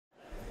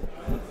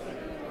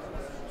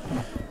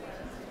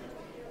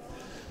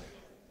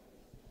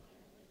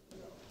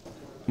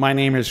My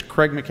name is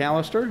Craig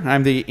McAllister.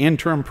 I'm the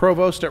interim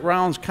provost at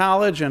Rollins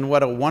College, and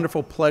what a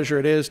wonderful pleasure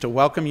it is to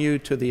welcome you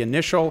to the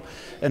initial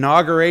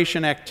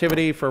inauguration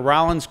activity for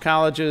Rollins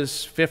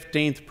College's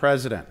 15th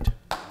president.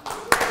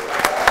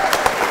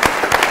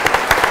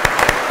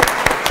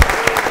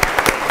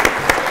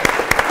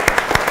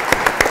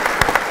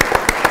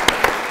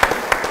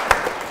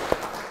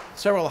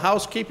 Several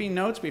housekeeping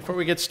notes before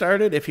we get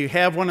started. If you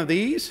have one of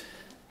these,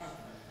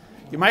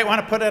 you might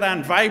want to put it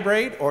on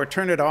vibrate or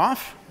turn it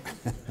off.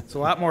 It's a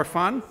lot more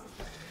fun.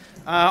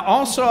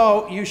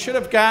 Also, you should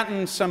have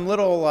gotten some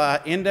little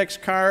index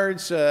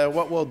cards.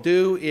 What we'll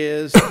do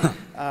is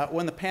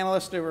when the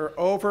panelists are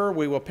over,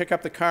 we will pick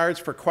up the cards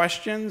for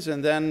questions,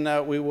 and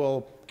then we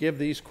will give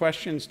these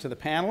questions to the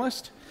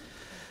panelists.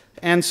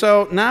 And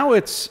so now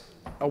it's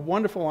a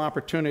wonderful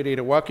opportunity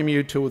to welcome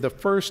you to the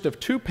first of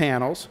two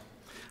panels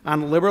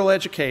on liberal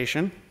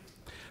education,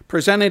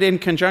 presented in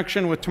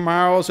conjunction with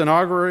tomorrow's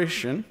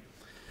inauguration.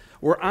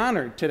 We're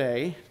honored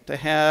today to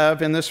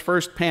have in this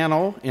first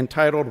panel,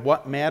 entitled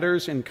What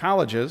Matters in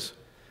Colleges,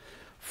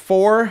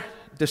 4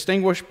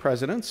 distinguished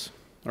presidents,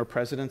 or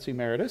presidents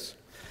emeritus,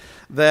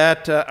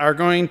 that are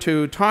going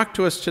to talk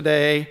to us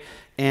today,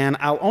 and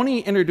I'll only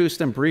introduce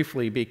them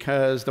briefly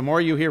because the more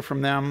you hear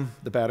from them,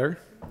 the better.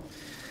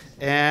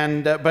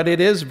 But it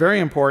is very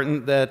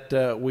important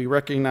that we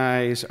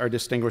recognize our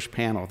distinguished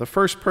panel. The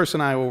first person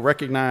I will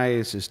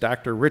recognize is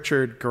Dr.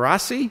 Richard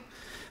Garassi.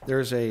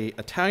 There's an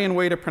Italian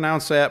way to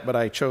pronounce that, but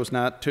I chose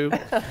not to.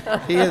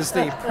 He is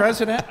the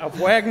president of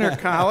Wagner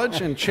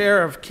College and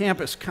chair of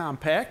Campus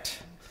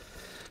Compact.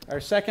 Our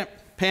second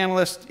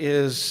panelist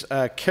is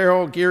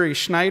Carol Geary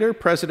Schneider,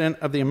 president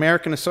of the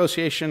American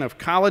Association of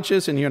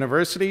Colleges and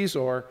Universities,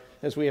 or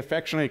as we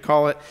affectionately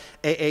call it,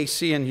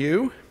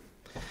 AAC&U.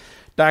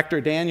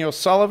 Dr. Daniel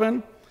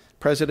Sullivan,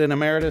 president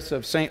emeritus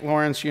of St.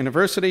 Lawrence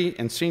University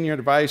and senior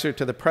advisor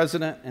to the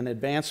president and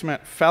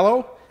advancement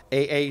fellow,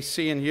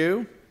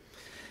 AAC&U.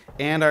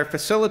 And our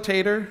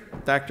facilitator,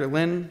 Dr.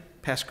 Lynn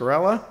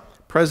Pasquarella,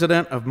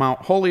 president of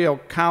Mount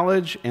Holyoke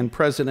College and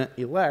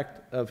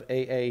president-elect of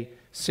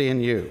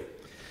AAC&U.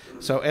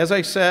 So as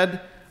I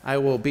said, I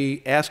will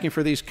be asking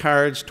for these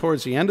cards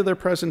towards the end of their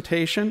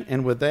presentation.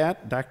 And with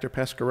that, Dr.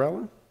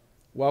 Pasquarella,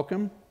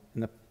 welcome,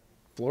 and the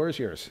floor is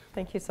yours.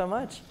 Thank you so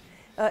much.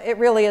 It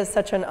really is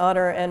such an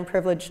honor and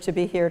privilege to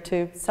be here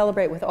to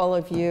celebrate with all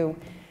of you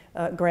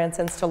Grant's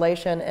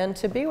installation and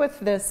to be with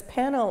this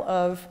panel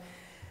of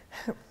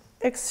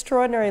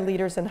extraordinary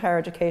leaders in higher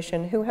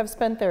education who have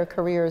spent their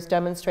careers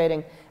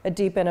demonstrating a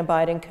deep and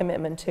abiding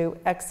commitment to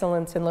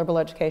excellence in liberal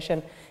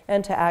education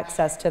and to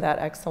access to that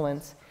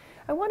excellence.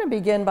 I want to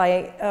begin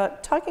by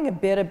talking a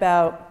bit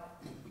about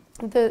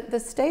the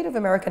state of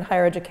American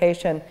higher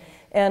education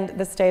and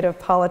the state of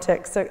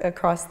politics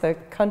across the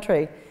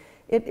country.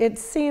 It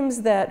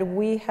seems that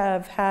we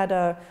have had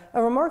a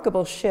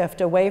remarkable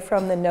shift away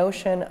from the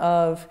notion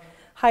of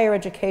higher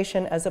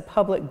education as a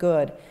public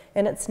good,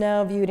 and it's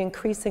now viewed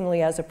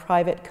increasingly as a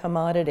private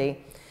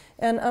commodity.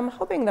 And I'm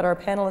hoping that our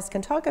panelists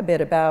can talk a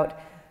bit about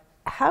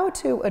how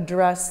to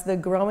address the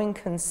growing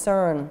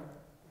concern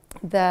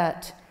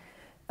that,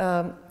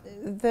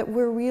 that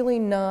we're really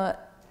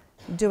not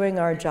doing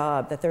our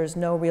job, that there's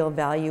no real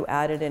value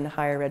added in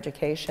higher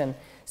education.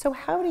 So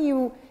how do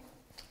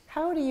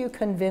you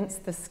convince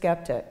the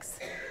skeptics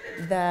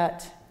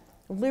that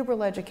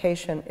liberal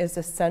education is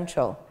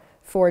essential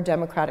for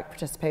democratic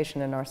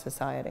participation in our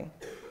society?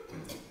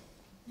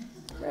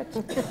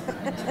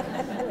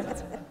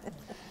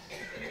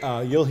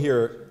 You'll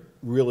hear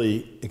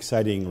really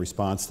exciting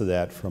response to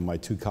that from my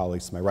two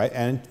colleagues to my right,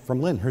 and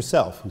from Lynn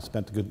herself, who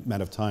spent a good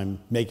amount of time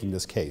making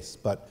this case.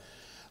 But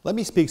let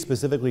me speak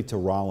specifically to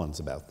Rollins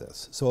about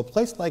this. So a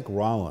place like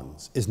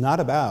Rollins is not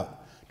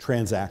about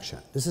transaction.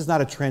 This is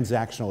not a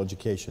transactional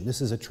education.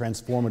 This is a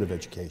transformative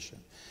education.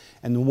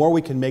 And the more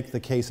we can make the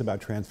case about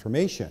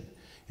transformation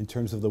in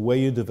terms of the way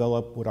you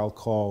develop what I'll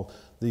call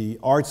the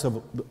arts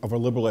of a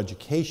liberal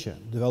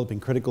education, developing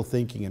critical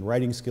thinking and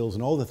writing skills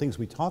and all the things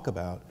we talk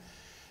about,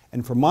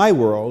 and for my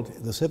world,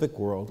 the civic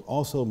world,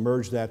 also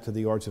merge that to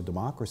the arts of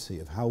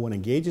democracy, of how one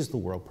engages the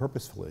world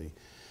purposefully,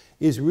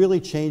 is really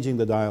changing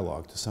the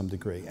dialogue to some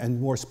degree. And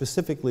more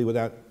specifically,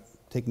 without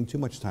taking too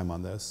much time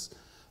on this,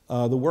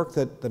 the work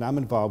that I'm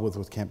involved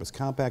with Campus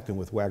Compact and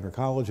with Wagner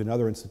College and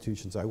other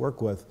institutions I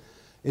work with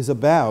is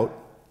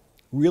about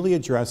really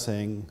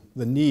addressing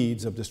the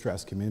needs of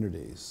distressed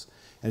communities.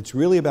 And it's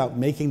really about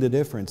making the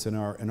difference in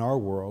our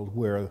world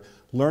where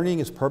learning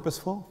is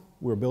purposeful.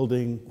 We're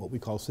building what we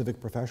call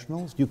civic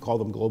professionals. You call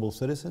them global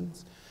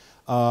citizens.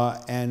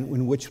 And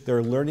in which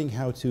they're learning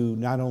how to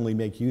not only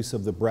make use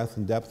of the breadth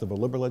and depth of a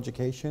liberal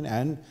education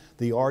and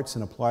the arts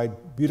and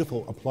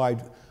beautiful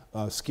applied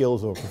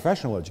skills of a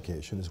professional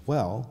education as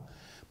well,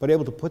 but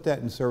able to put that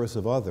in service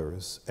of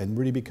others and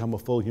really become a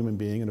full human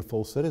being and a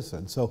full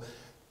citizen. So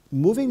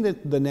moving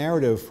the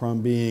narrative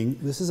from being,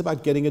 this is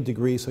about getting a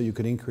degree so you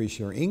can increase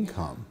your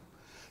income,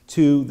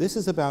 to this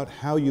is about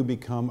how you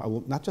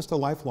become not just a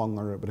lifelong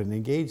learner, but an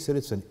engaged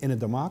citizen in a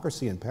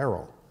democracy in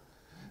peril,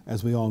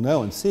 as we all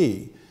know and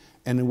see.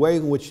 and a way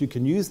in which you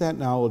can use that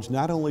knowledge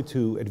not only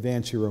to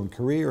advance your own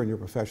career and your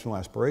professional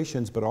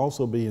aspirations, but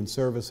also be in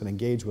service and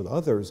engage with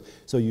others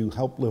so you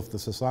help lift the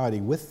society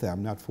with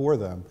them, not for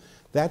them.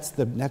 That's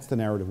the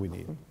narrative we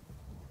need.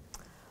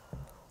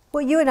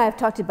 Well, you and I have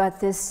talked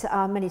about this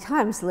many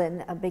times,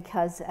 Lynn,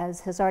 because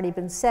as has already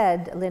been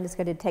said, Lynn is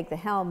going to take the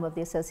helm of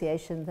the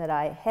association that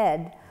I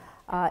head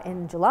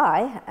in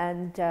July,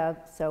 and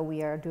so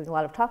we are doing a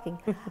lot of talking.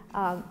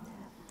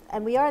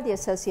 And we are the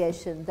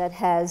association that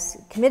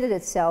has committed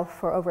itself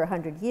for over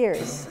 100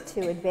 years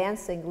to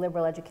advancing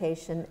liberal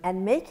education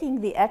and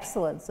making the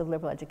excellence of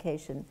liberal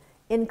education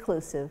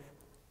inclusive,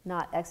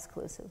 not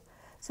exclusive.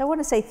 So I want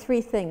to say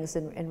three things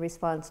in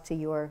response to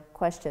your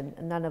question,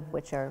 none of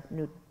which are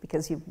new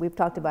because we've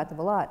talked about them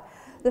a lot.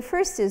 The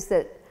first is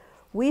that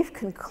we've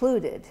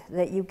concluded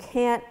that you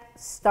can't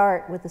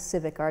start with a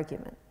civic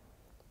argument.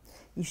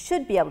 You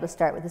should be able to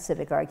start with a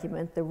civic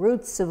argument. The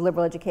roots of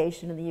liberal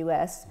education in the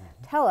US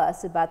tell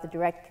us about the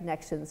direct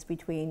connections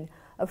between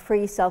a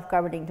free,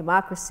 self-governing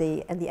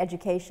democracy and the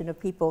education of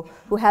people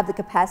who have the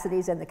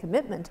capacities and the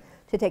commitment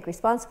to take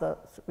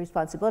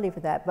responsibility for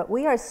that. But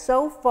we are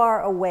so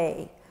far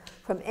away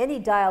from any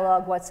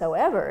dialogue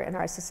whatsoever in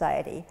our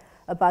society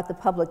about the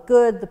public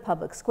good, the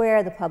public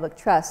square, the public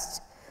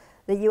trust,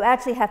 that you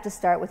actually have to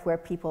start with where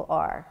people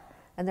are.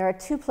 And there are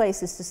two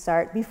places to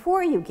start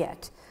before you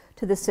get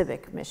to the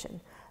civic mission.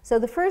 So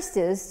the first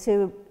is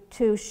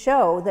to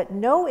show that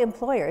no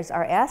employers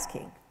are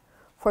asking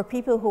for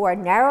people who are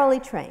narrowly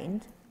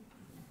trained,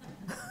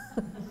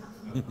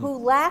 who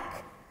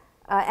lack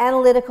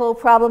analytical,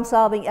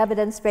 problem-solving,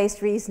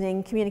 evidence-based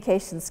reasoning,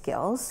 communication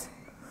skills,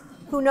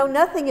 who know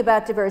nothing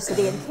about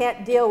diversity and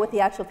can't deal with the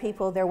actual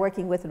people they're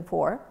working with and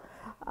for,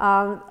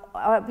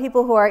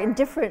 people who are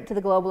indifferent to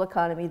the global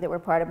economy that we're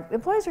part of.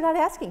 Employers are not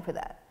asking for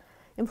that.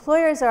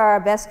 Employers are our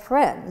best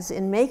friends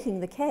in making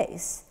the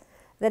case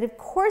that of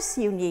course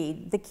you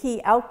need the key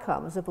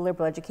outcomes of a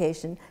liberal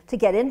education to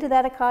get into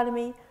that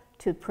economy,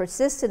 to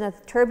persist in a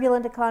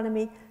turbulent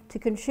economy, to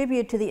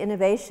contribute to the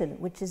innovation,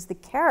 which is the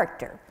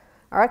character.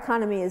 Our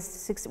economy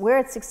is, where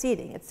it's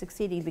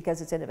succeeding because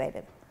it's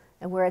innovative.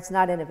 And where it's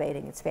not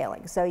innovating, it's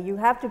failing. So you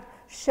have to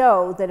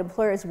show that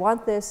employers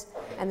want this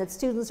and that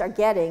students are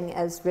getting,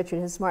 as Richard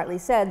has smartly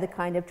said, the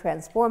kind of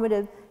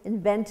transformative,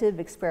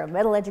 inventive,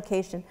 experimental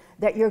education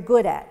that you're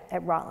good at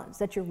Rollins,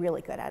 that you're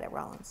really good at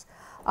Rollins.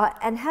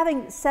 And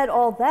having said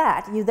all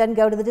that, you then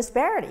go to the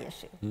disparity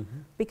issue.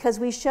 Because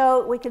we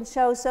can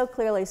show so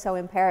clearly, so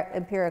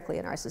empirically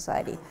in our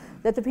society,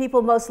 that the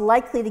people most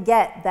likely to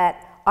get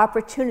that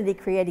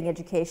opportunity-creating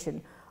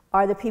education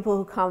are the people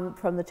who come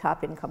from the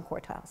top income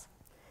quartiles.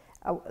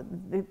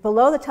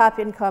 Below the top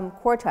income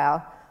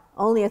quartile,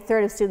 only a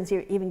third of students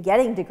are even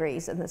getting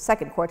degrees in the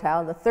second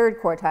quartile. In the third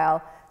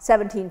quartile,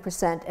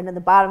 17%, and in the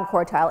bottom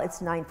quartile,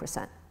 it's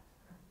 9%.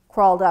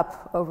 Crawled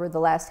up over the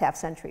last half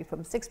century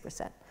from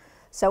 6%.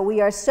 So we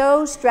are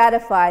so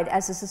stratified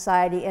as a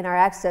society in our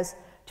access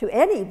to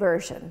any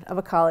version of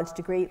a college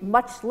degree,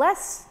 much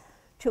less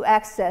to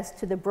access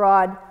to the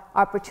broad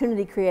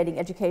opportunity-creating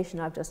education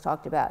I've just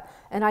talked about.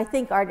 And I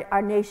think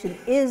our nation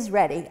is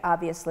ready,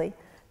 obviously,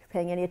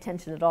 paying any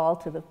attention at all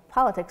to the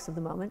politics of the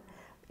moment,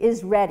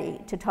 is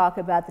ready to talk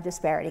about the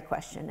disparity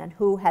question and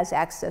who has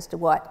access to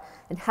what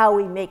and how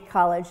we make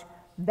college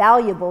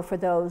valuable for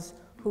those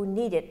who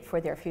need it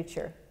for their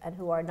future and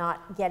who are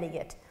not getting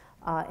it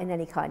in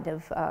any kind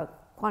of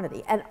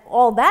quantity. And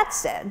all that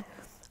said,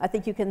 I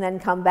think you can then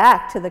come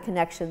back to the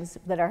connections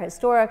that are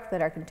historic,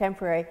 that are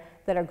contemporary,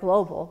 that are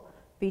global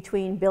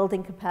between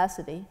building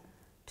capacity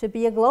to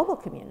be a global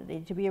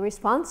community, to be a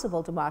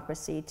responsible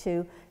democracy,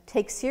 to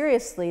take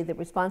seriously the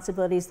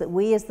responsibilities that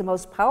we as the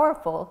most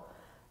powerful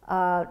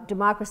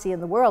democracy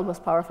in the world,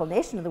 most powerful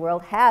nation in the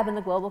world, have in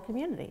the global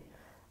community.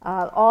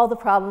 All the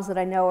problems that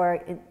I know are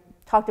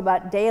talked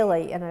about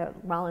daily in a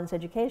Rollins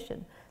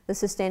education, the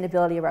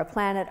sustainability of our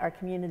planet, our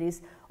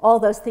communities, all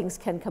those things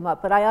can come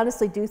up. But I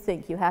honestly do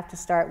think you have to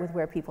start with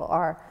where people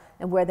are,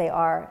 and where they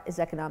are is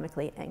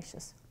economically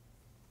anxious.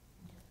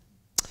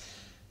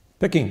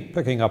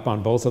 Picking up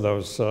on both of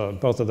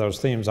those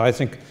themes, I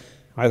think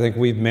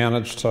we've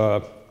managed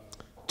to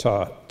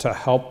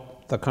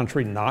help the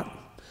country not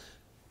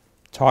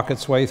talk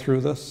its way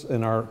through this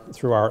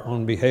through our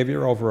own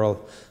behavior over a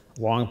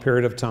long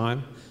period of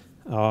time.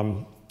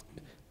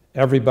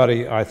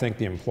 Everybody, I think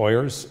the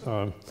employers,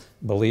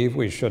 believe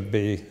we should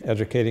be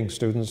educating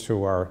students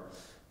who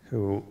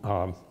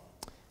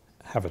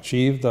have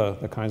achieved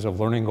the kinds of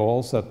learning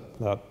goals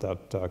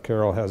that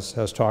Carol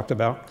has talked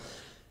about.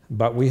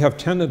 But we have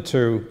tended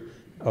to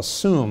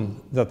assume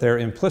that they're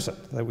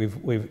implicit, that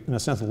we've in a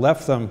sense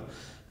left them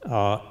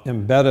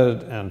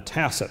embedded and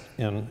tacit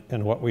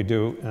in what we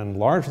do, and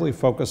largely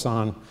focus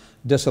on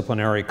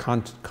disciplinary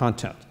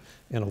content.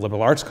 In a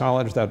liberal arts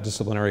college, that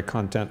disciplinary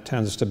content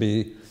tends to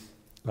be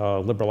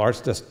liberal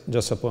arts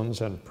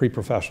disciplines and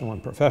pre-professional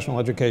and professional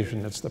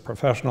education. It's the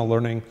professional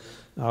learning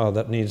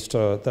that needs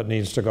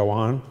to go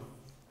on.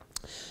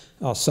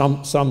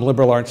 Some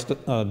liberal arts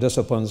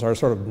disciplines are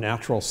sort of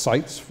natural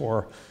sites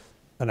for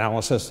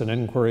analysis and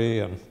inquiry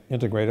and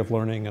integrative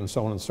learning and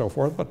so on and so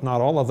forth, but not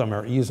all of them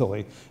are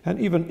easily. And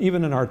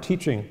even in our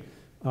teaching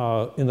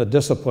in the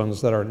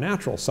disciplines that are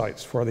natural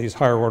sites for these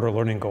higher order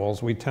learning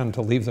goals, we tend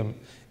to leave them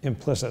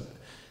implicit.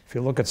 If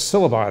you look at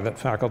syllabi that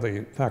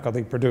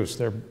faculty produce,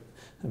 they're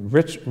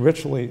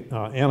richly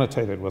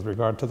annotated with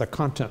regard to the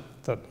content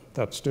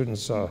that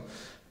students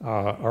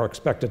are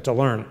expected to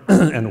learn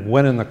and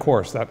when in the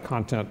course that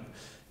content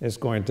is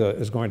going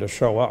to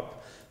show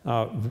up.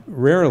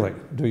 Rarely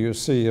do you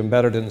see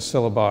embedded in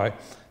syllabi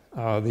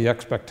the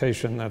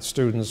expectation that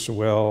students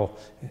will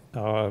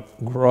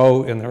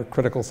grow in their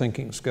critical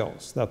thinking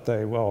skills, that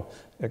they will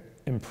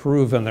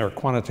improve in their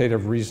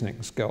quantitative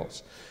reasoning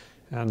skills.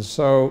 And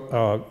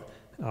so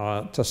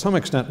to some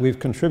extent we've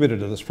contributed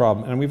to this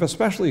problem, and we've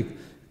especially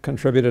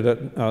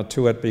contributed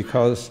to it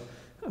because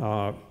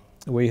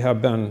we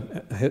have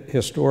been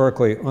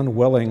historically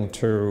unwilling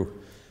to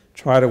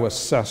try to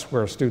assess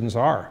where students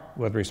are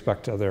with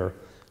respect to their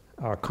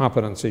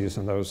competencies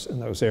in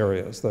those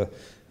areas.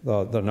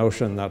 The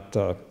notion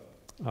that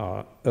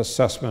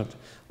assessment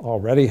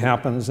already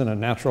happens in a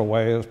natural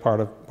way as part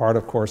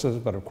of courses,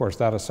 but of course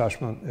that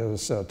assessment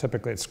is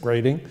typically it's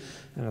grading,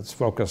 and it's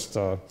focused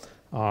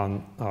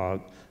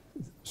on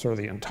sort of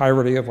the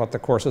entirety of what the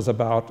course is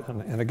about,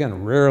 and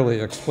again, rarely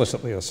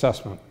explicitly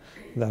assessment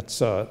that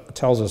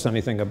tells us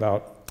anything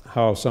about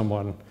how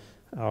someone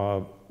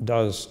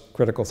does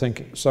critical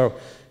thinking. So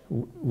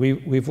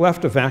we've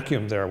left a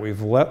vacuum there.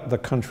 We've let the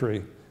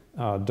country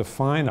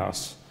define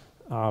us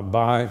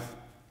by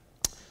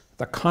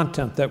the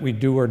content that we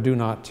do or do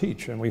not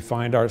teach, and we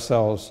find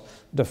ourselves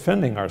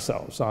defending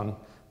ourselves on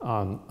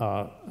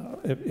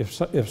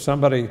if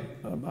somebody,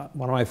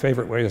 one of my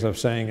favorite ways of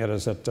saying it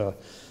is that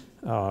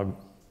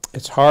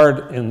it's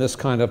hard in this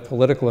kind of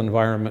political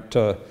environment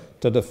to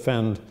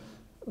defend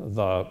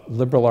the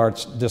liberal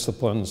arts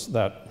disciplines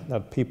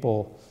that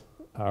people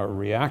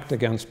react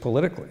against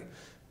politically.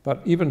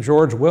 But even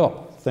George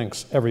Will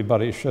thinks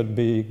everybody should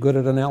be good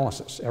at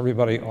analysis.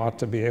 Everybody ought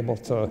to be able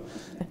to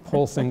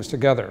pull things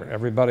together.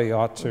 Everybody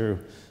ought to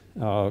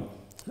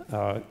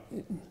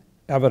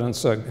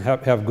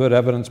have good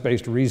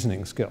evidence-based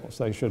reasoning skills.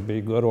 They should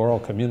be good oral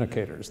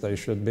communicators. They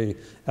should be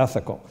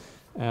ethical.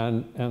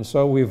 And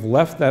so we've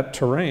left that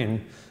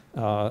terrain,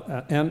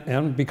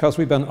 and because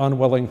we've been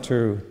unwilling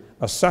to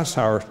assess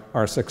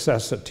our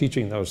success at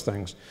teaching those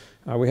things,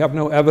 we have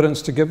no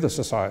evidence to give the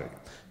society.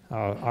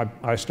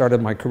 I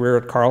started my career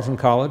at Carleton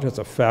College. It's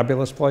a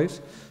fabulous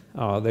place.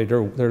 They're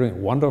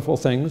doing wonderful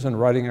things in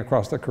writing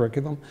across the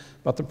curriculum,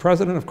 but the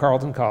president of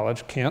Carleton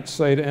College can't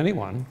say to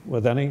anyone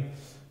with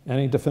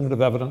any definitive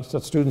evidence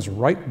that students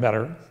write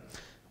better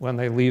when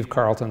they leave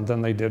Carleton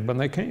than they did when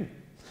they came.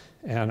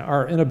 And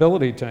our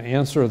inability to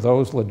answer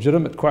those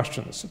legitimate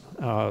questions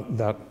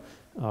that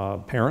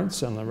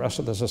parents and the rest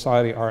of the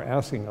society are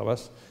asking of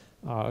us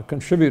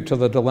contribute to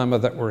the dilemma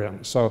that we're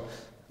in. So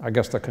I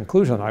guess the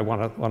conclusion I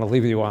want to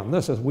leave you on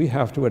this is we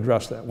have to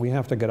address that. We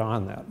have to get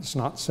on that. It's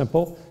not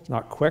simple. It's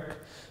not quick.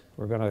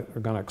 We're going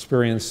to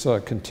experience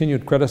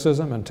continued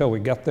criticism until we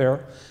get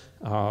there.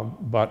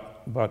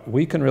 But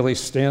we can really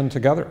stand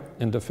together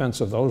in defense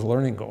of those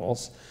learning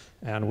goals,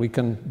 and we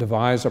can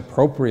devise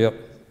appropriate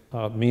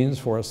means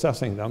for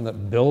assessing them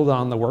that build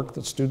on the work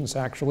that students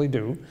actually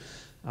do,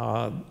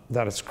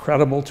 that it's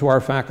credible to our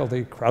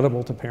faculty,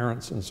 credible to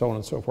parents, and so on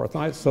and so forth.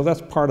 So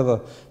that's part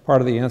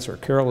of the answer.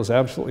 Carol is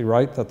absolutely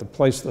right that the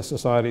place the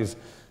society's,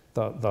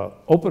 the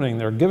opening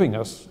they're giving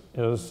us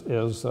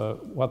is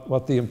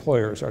what the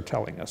employers are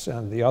telling us,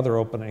 and the other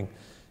opening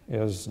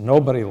is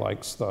nobody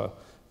likes the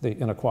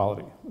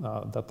inequality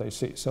that they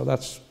see. So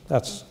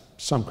that's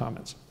some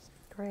comments.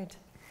 Great.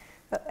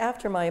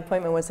 After my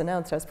appointment was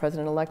announced as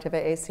president-elect of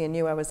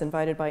AAC&U, I was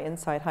invited by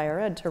Inside Higher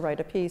Ed to write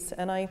a piece,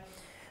 and I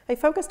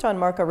focused on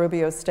Marco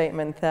Rubio's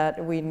statement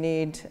that we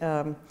need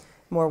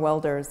more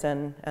welders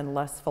and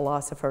less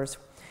philosophers.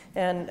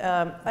 And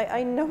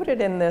I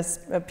noted in this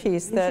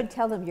piece that— You should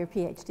tell them your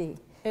PhD.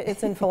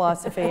 It's in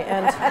philosophy.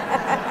 And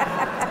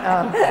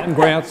and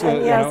grants.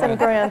 Yes, and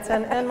grants.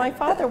 And my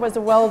father was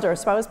a welder,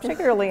 so I was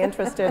particularly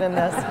interested in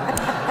this.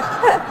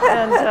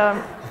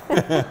 And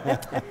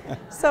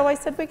so I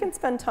said we can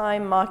spend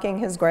time mocking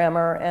his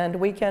grammar, and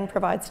we can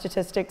provide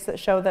statistics that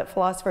show that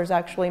philosophers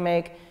actually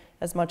make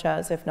as much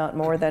as, if not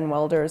more than,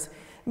 welders.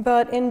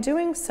 But in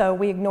doing so,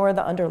 we ignore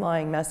the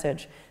underlying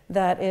message,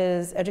 that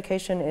is,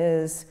 education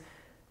is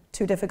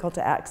too difficult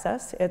to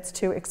access, it's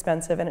too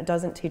expensive, and it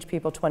doesn't teach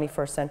people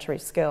 21st century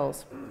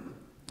skills.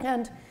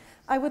 And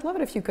I would love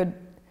it if you could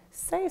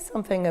say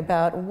something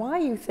about why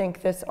you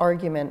think this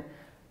argument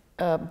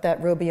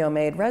that Rubio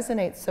made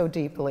resonates so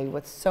deeply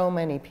with so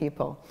many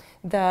people,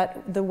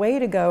 that the way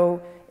to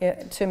go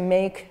to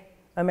make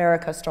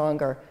America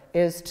stronger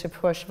is to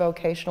push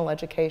vocational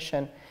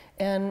education,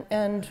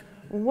 and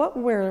what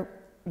we're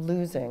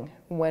losing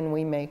when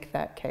we make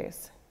that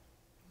case.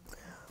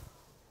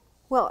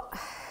 Well,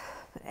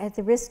 at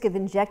the risk of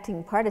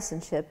injecting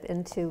partisanship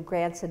into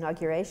Grant's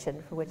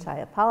inauguration, for which I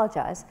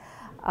apologize,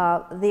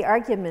 the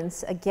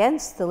arguments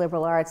against the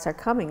liberal arts are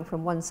coming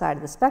from one side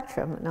of the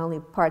spectrum, and only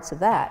parts of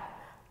that.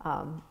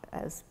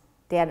 As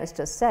Dan has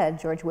just said,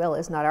 George Will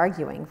is not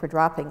arguing for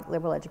dropping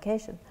liberal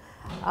education.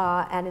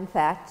 And in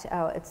fact,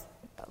 it's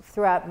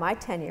throughout my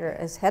tenure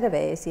as head of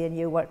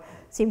AAC&U, what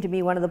seemed to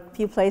me one of the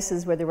few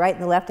places where the right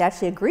and the left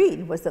actually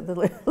agreed was that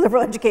the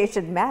liberal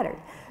education mattered.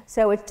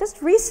 So it's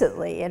just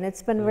recently, and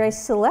it's been a very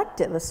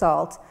selective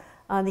assault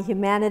on the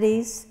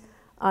humanities,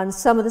 on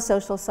some of the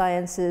social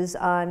sciences,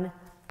 on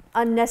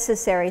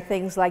unnecessary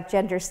things like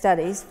gender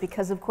studies,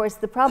 because of course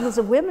the problems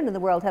of women in the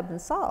world have been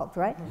solved,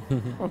 right?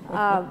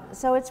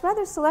 So it's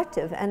rather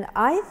selective, and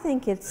I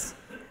think it's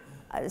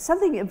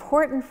something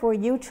important for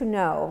you to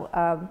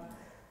know.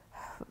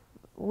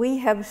 We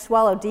have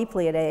swallowed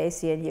deeply at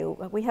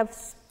AAC&U.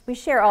 We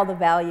share all the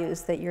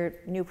values that your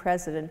new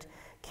president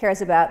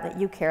cares about, that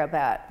you care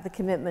about, the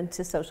commitment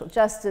to social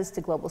justice, to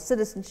global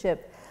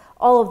citizenship,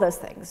 all of those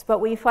things.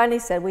 But we finally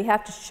said we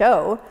have to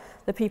show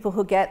the people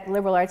who get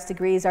liberal arts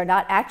degrees are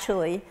not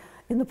actually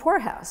in the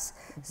poorhouse.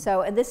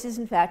 So, and this is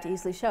in fact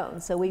easily shown.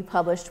 So we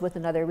published with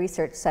another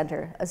research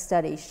center a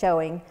study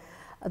showing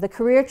the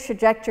career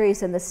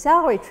trajectories and the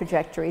salary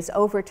trajectories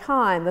over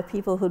time of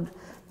people who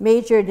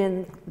majored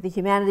in the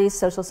humanities,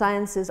 social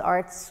sciences,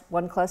 arts,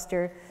 one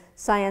cluster,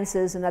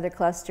 sciences, another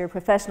cluster,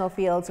 professional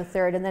fields, a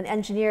third, and then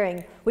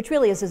engineering, which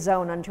really is a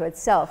zone unto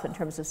itself in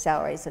terms of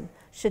salaries and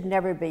should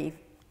never be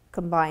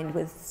combined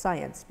with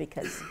science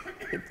because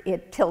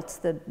it tilts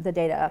the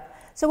data up.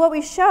 So what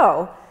we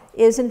show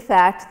is in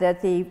fact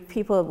that the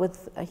people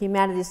with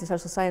humanities and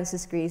social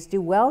sciences degrees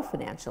do well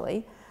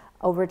financially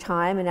over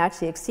time and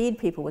actually exceed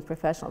people with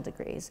professional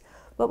degrees.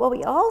 But what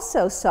we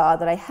also saw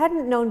that I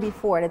hadn't known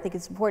before, and I think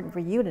it's important for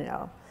you to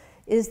know,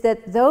 is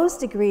that those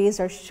degrees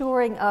are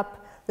shoring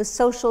up the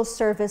social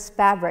service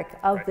fabric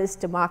of this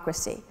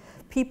democracy.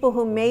 People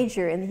who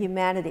major in the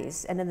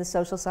humanities and in the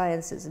social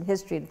sciences and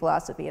history and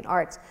philosophy and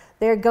arts,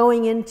 they're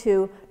going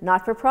into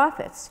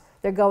not-for-profits.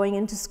 They're going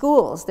into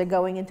schools. They're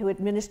going into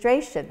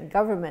administration,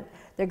 government.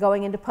 They're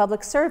going into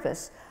public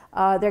service.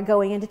 They're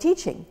going into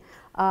teaching.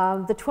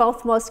 The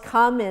 12th most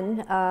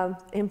common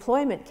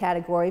employment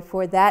category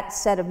for that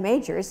set of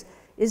majors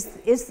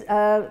is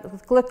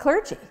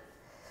clergy.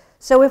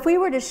 So if we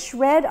were to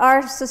shred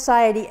our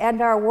society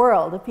and our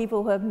world of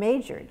people who have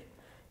majored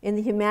in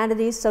the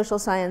humanities, social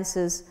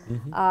sciences,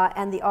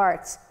 and the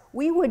arts,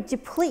 we would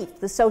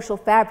deplete the social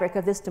fabric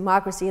of this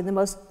democracy in the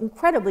most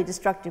incredibly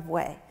destructive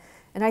way.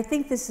 And I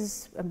think this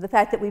is, the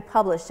fact that we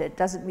published it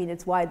doesn't mean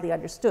it's widely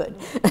understood.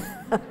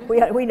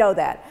 we know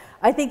that.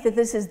 I think that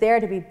this is there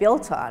to be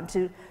built on,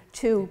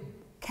 to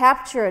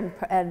capture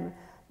and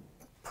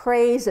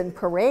praise and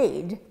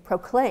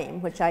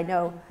proclaim, which I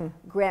know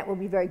Grant will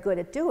be very good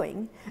at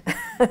doing,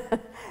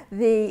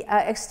 the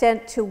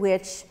extent to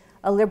which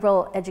a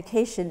liberal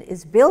education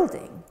is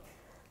building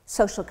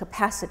social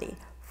capacity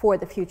for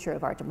the future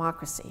of our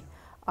democracy,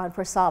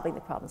 for solving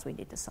the problems we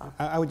need to solve.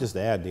 I would just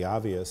add the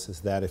obvious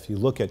is that if you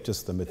look at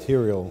just the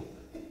material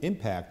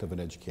impact of an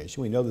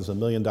education, we know there's $1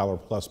 million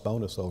plus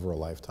bonus over a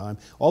lifetime.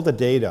 All the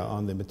data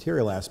on the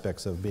material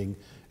aspects of being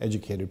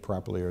educated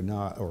properly or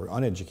not, or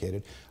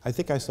uneducated. I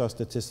think I saw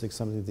statistics,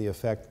 something to the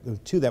effect,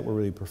 two that were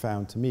really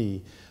profound to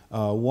me.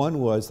 One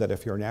was that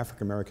if you're an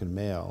African-American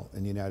male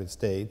in the United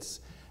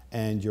States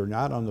and you're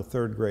not on the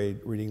third grade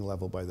reading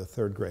level by the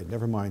third grade,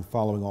 never mind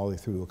following all the way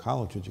through to a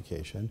college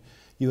education,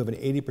 you have an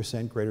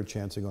 80% greater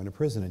chance of going to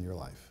prison in your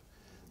life.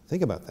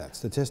 Think about that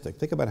statistic.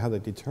 Think about how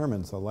that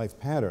determines the life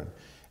pattern.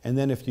 And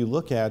then if you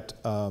look at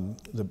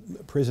the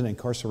prison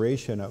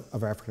incarceration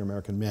of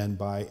African-American men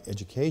by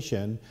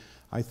education,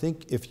 I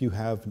think if you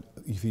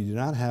do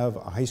not have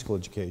a high school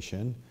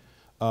education,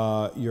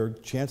 your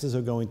chances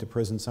of going to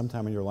prison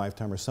sometime in your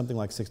lifetime are something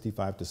like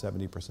 65 to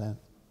 70%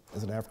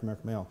 as an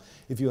African-American male.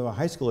 If you have a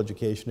high school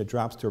education, it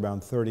drops to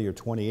around 30 or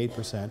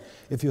 28%.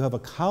 If you have a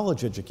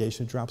college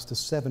education, it drops to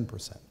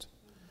 7%.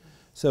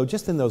 So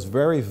just in those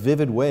very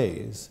vivid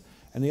ways.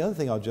 And the other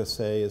thing I'll just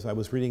say is I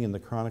was reading in the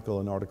Chronicle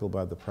an article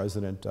by the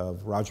president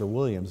of Roger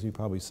Williams. You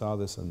probably saw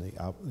this in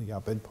the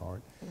op-ed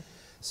part.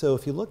 So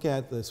if you look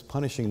at this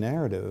punishing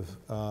narrative,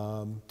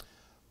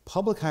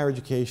 public higher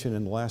education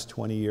in the last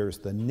 20 years,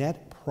 the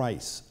net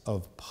price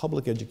of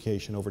public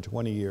education over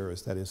 20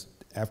 years, that is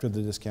after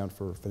the discount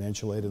for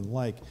financial aid and the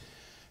like,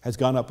 has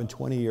gone up in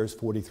 20 years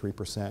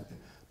 43%.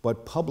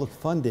 But public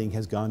funding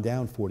has gone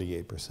down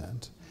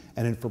 48%.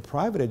 And then for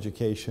private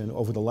education,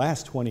 over the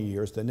last 20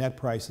 years, the net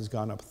price has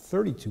gone up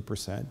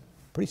 32%,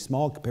 pretty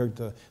small compared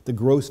to the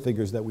gross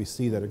figures that we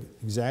see that are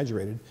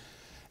exaggerated.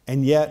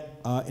 And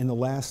yet,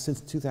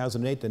 since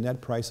 2008, the net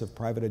price of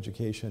private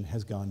education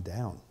has gone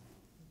down.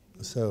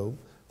 So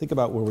think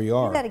about where we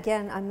are. Say that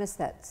again, I missed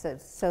that.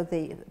 So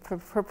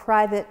for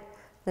private,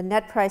 the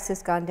net price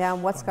has gone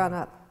down. What's gone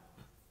up?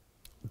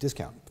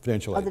 Discount,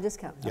 financial aid. Oh, the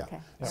discount, yeah. okay.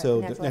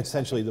 So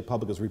essentially the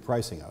public is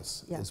repricing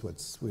us, is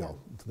what we all,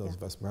 those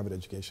of us in private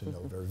education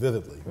know very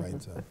vividly,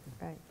 right? So.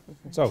 Right.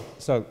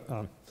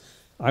 So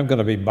I'm going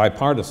to be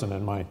bipartisan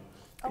in my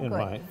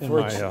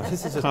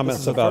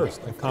comments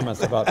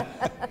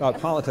about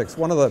politics.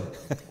 When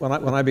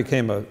I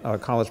became a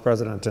college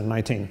president in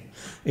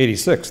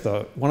 1986,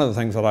 one of the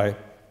things that I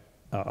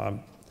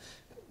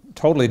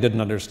totally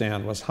didn't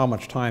understand was how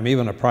much time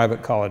even a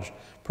private college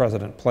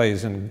president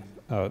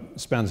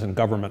spends in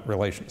government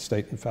relations,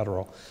 state and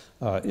federal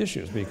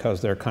issues,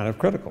 because they're kind of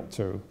critical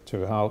to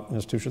how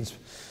institutions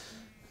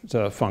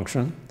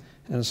function.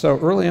 And so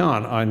early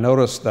on, I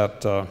noticed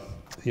that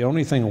the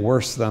only thing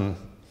worse than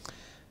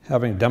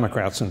having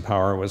Democrats in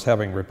power was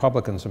having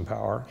Republicans in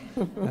power.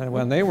 And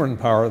when they were in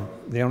power,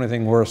 the only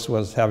thing worse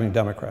was having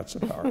Democrats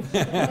in power,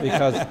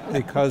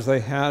 because they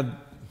had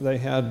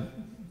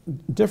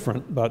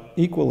different but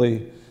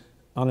equally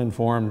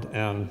uninformed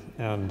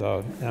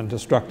and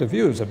destructive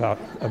views about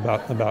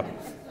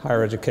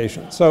higher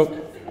education. So,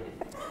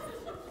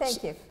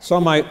 thank you. So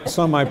my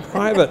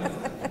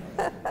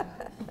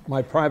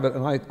private,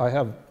 and I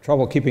have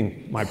trouble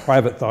keeping my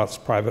private thoughts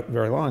private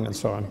very long, and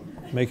so I'm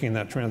making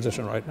that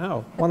transition right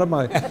now. One of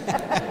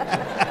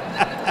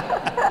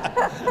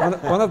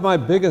my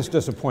biggest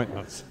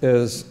disappointments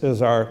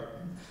is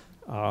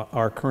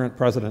our current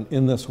president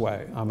in this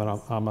way. I'm an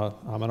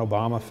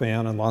Obama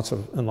fan in lots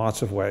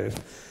of ways,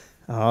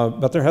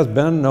 but there has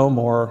been no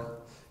more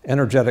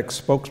energetic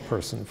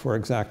spokesperson for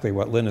exactly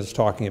what Lynn is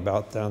talking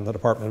about than the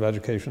Department of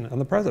Education and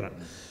the president.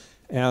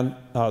 And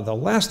the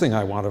last thing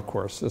I want, of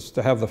course, is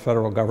to have the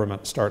federal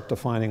government start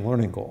defining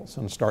learning goals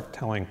and start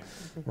telling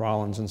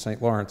Rollins and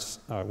St. Lawrence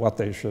what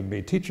they should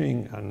be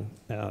teaching.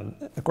 And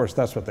of course,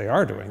 that's what they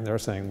are doing. They're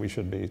saying we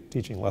should be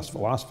teaching less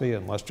philosophy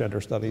and less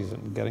gender studies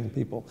and getting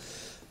people.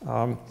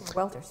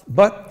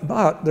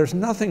 But there's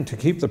nothing to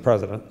keep the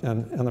president,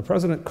 and the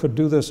president could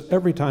do this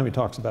every time he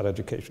talks about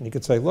education. He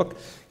could say, look,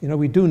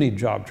 we do need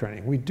job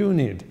training. We do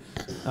need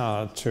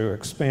to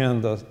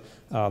expand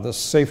the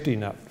safety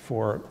net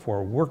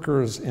for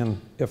workers.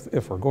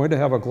 If we're going to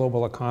have a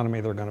global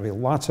economy, there are going to be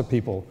lots of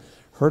people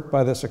hurt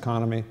by this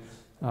economy.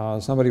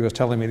 Somebody was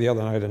telling me the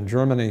other night in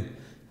Germany,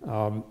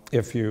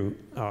 if you,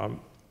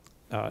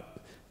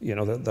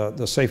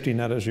 the safety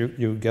net is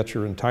you get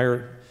your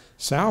entire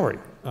salary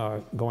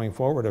going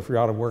forward if you're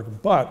out of work,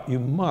 but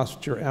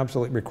you're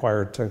absolutely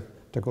required to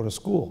go to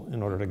school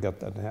in order to get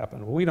that to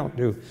happen. Well, we don't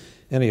do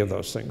any of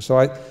those things. So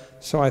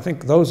I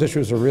think those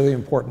issues are really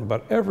important,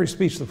 but every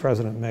speech the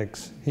president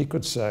makes, he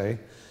could say,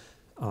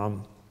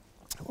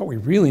 what we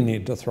really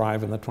need to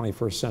thrive in the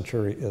 21st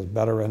century is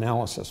better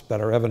analysis,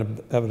 better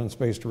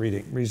evidence-based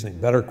reasoning,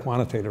 better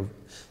quantitative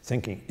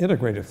thinking,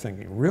 integrative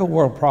thinking,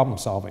 real-world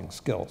problem-solving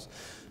skills.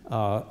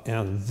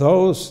 And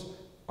those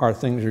are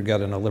things you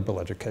get in a liberal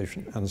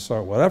education. And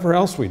so whatever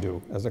else we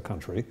do as a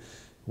country,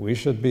 we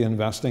should be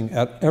investing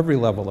at every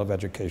level of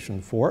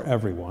education for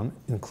everyone,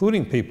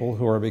 including people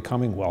who are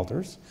becoming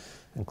welders,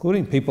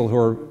 including people who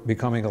are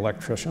becoming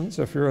electricians.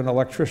 If you're an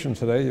electrician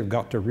today, you've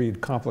got to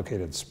read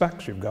complicated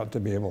specs, you've got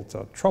to be able to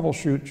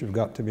troubleshoot, you've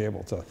got to be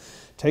able to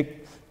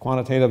take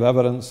quantitative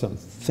evidence and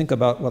think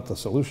about what the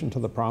solution to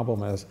the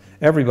problem is.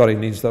 Everybody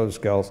needs those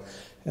skills.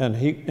 And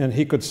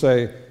he could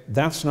say,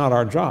 that's not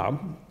our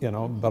job,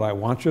 but I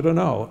want you to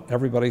know,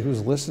 everybody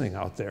who's listening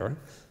out there,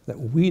 that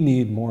we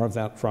need more of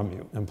that from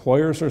you.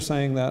 Employers are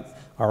saying that,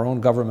 our own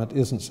government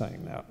isn't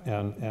saying that,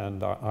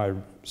 and I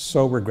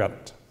so regret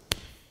it.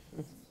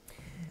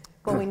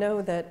 Well, we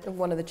know that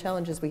one of the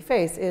challenges we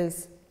face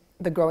is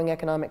the growing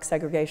economic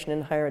segregation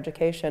in higher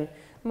education.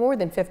 More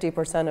than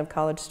 50% of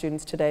college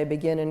students today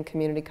begin in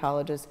community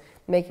colleges,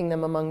 making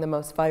them among the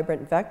most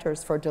vibrant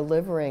vectors for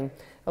delivering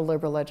a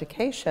liberal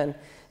education.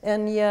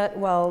 And yet,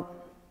 while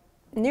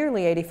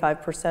nearly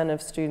 85%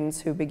 of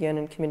students who begin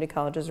in community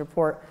colleges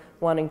report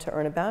wanting to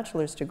earn a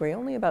bachelor's degree,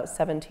 only about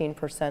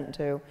 17%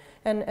 do.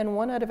 And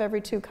 1 out of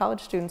every 2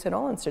 college students in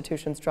all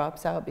institutions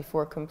drops out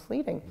before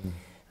completing.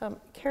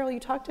 Carol, you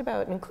talked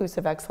about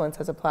inclusive excellence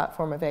as a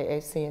platform of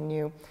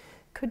AAC&U.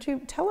 Could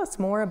you tell us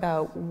more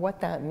about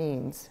what that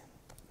means?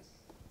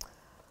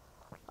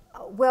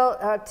 Well,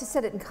 to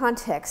set it in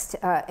context,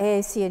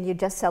 AAC&U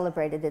just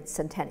celebrated its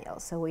centennial,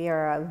 so we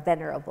are a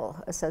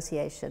venerable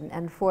association.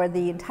 And for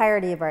the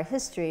entirety of our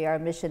history, our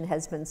mission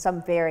has been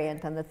some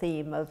variant on the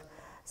theme of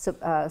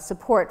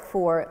support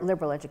for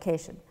liberal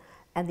education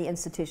and the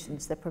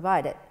institutions that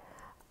provide it.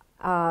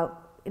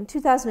 In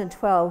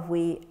 2012,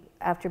 we,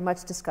 after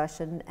much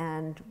discussion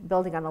and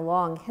building on a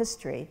long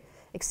history,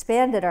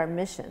 expanded our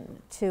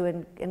mission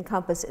to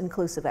encompass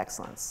inclusive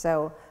excellence.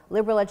 So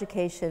liberal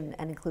education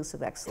and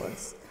inclusive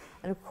excellence.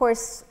 And of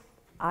course,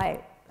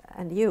 I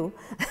and you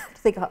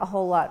think a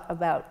whole lot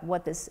about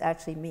what this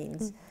actually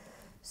means.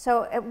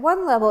 So at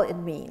one level, it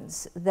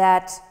means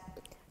that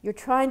you're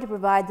trying to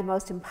provide the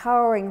most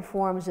empowering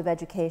forms of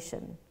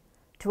education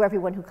to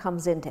everyone who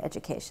comes into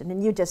education.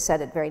 And you just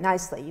said it very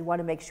nicely. You want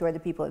to make sure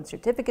that people in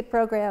certificate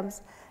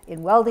programs,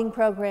 in welding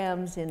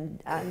programs, in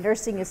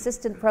nursing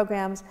assistant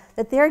programs,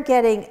 that they're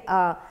getting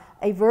a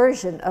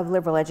version of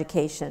liberal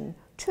education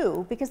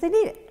too, because they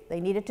need it.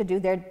 They need it to do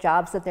their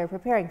jobs that they're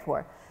preparing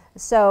for.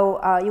 So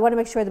you want to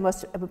make sure the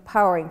most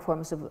empowering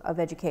forms of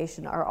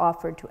education are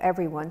offered to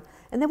everyone.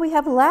 And then we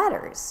have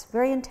ladders,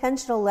 very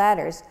intentional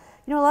ladders.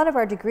 You know, a lot of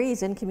our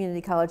degrees in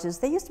community colleges,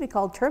 they used to be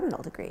called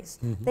terminal degrees.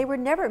 Mm-hmm. They were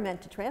never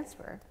meant to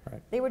transfer.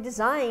 Right. They were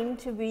designed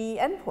to be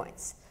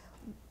endpoints.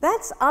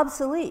 That's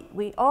obsolete.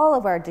 All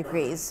of our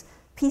degrees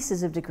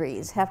pieces of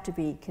degrees have to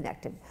be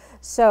connected.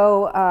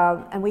 So,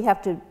 and we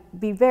have to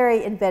be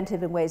very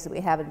inventive in ways that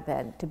we haven't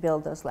been to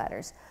build those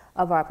ladders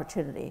of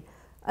opportunity.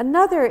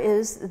 Another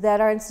is that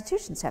our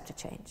institutions have to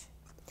change.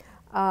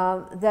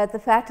 That the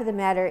fact of the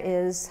matter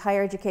is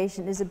higher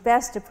education is at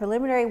best a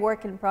preliminary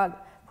work in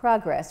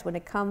progress when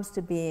it comes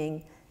to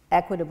being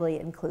equitably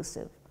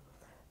inclusive.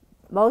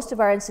 Most of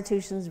our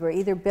institutions were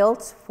either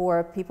built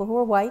for people who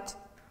were white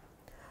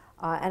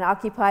and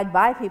occupied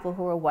by people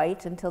who were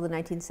white until the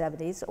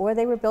 1970s, or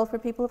they were built for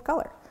people of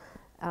color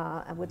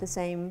and with the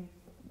same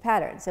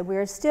patterns. And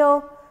we're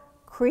still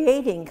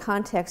creating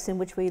contexts in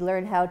which we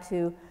learn how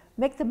to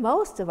make the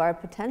most of our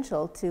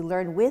potential to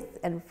learn with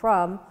and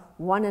from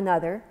one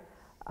another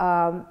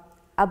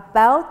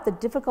about the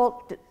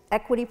difficult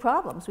equity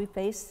problems we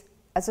face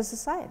as a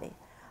society.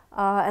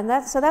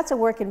 So that's a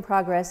work in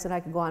progress, and I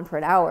could go on for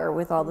an hour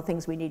with all the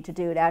things we need to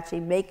do to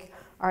actually make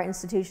our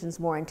institutions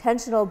more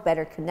intentional,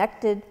 better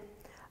connected.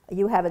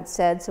 You haven't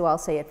said, so I'll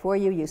say it for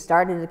you. You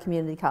started at a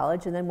community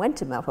college and then went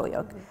to Mount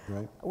Holyoke.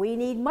 Right. We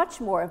need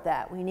much more of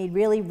that. We need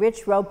really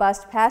rich,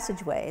 robust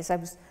passageways. I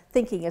was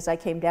thinking as I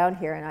came down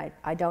here, and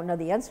I don't know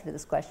the answer to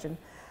this question,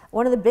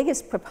 one of the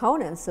biggest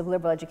proponents of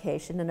liberal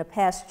education and a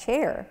past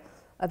chair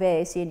of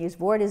AAC&U's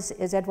board is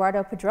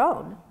Eduardo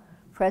Padron,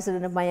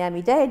 president of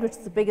Miami-Dade, which is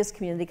the biggest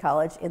community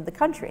college in the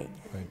country.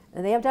 Right.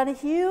 And they have done a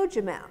huge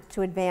amount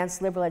to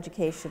advance liberal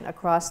education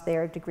across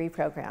their degree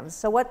programs.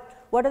 So what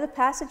are the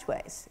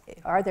passageways?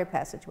 Are there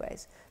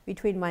passageways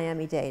between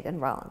Miami-Dade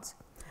and Rollins?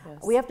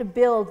 Yes. We have to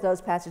build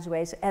those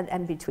passageways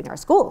and between our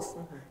schools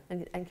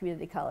and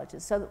community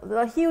colleges. So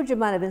there's a huge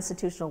amount of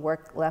institutional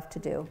work left to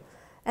do.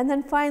 And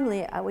then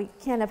finally, we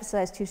can't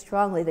emphasize too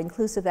strongly that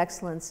inclusive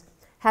excellence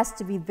has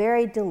to be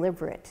very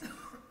deliberate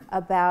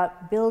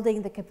about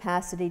building the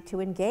capacity to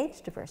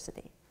engage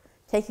diversity,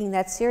 taking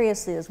that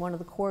seriously as one of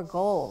the core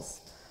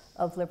goals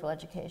of liberal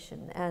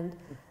education. And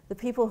the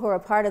people who are a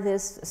part of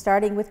this,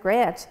 starting with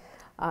Grant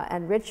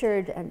and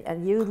Richard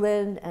and you,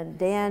 Lynn, and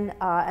Dan,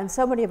 and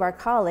so many of our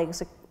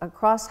colleagues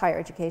across higher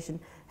education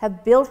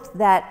have built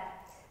that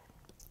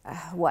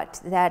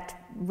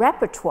that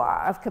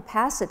repertoire of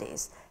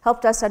capacities,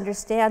 helped us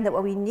understand that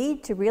what we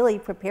need to really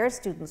prepare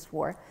students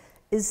for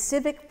is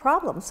civic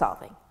problem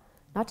solving.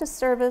 Not just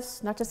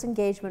service, not just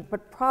engagement,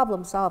 but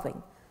problem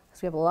solving.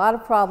 Because we have a lot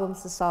of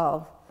problems to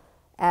solve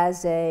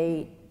as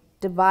a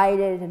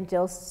divided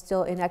and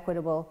still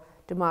inequitable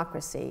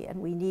democracy, and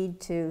we need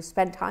to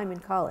spend time in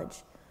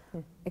college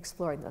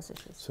exploring those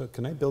issues. So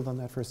can I build on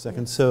that for a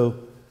second? Yeah. So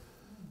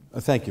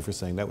thank you for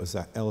saying that was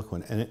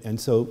eloquent. And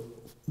so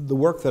the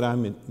work that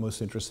I'm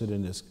most interested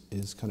in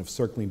is kind of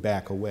circling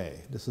back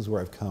away. This is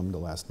where I've come the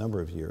last number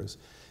of years,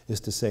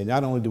 is to say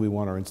not only do we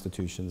want our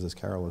institutions, as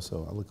Carol has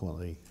so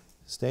eloquently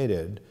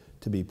stated,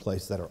 to be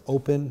places that are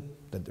open,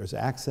 that there's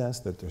access,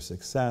 that there's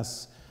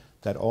success,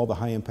 that all the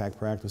high impact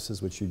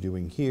practices which you're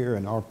doing here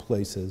and our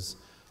places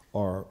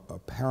are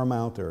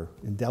paramount or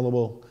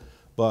indelible,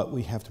 but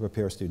we have to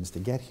prepare students to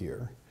get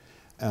here.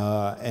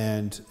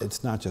 And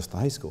it's not just the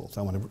high schools.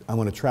 I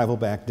want to travel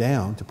back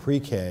down to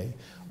pre-K,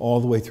 all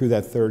the way through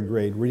that third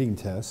grade reading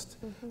test,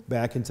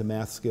 back into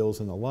math skills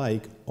and the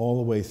like, all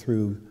the way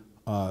through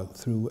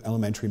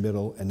elementary,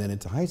 middle, and then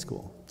into high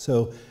school.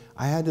 So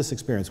I had this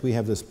experience. We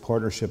have this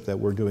partnership that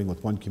we're doing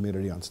with one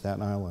community on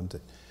Staten Island.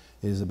 It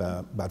is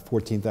about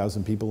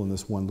 14,000 people in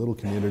this one little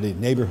community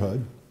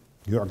neighborhood.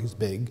 New York is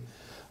big.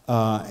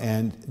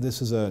 And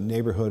this is a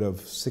neighborhood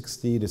of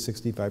 60 to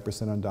 65%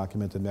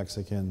 undocumented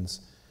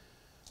Mexicans,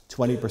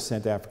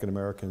 20% African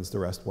Americans, the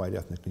rest white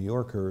ethnic New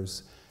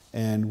Yorkers.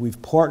 And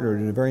we've partnered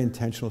in a very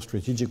intentional,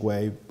 strategic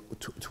way,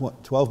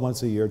 12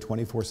 months a year,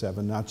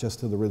 24/7, not just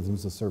to the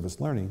rhythms of service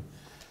learning.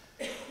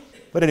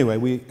 But anyway,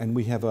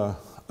 we have a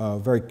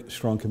very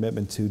strong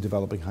commitment to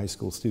developing high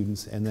school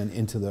students and then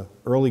into the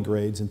early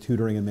grades and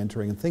tutoring and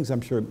mentoring and things,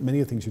 I'm sure many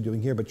of the things you're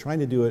doing here, but trying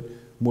to do it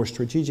more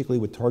strategically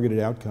with targeted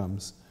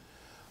outcomes.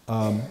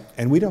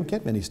 And we don't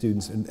get many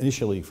students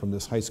initially from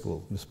this high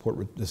school.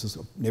 This is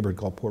a neighborhood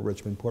called Port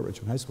Richmond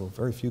High School.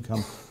 Very few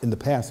come, in the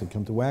past, had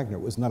come to Wagner.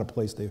 It was not a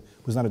place, it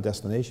was not a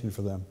destination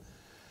for them.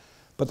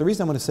 But the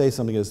reason I want to say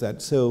something is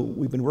that, so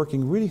we've been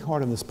working really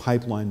hard on this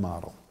pipeline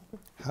model.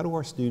 How do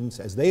our students,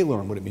 as they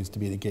learn what it means to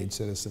be an engaged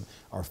citizen,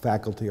 our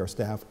faculty, our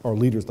staff, our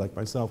leaders like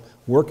myself,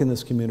 work in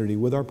this community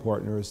with our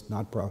partners,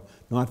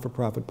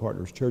 not-for-profit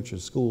partners,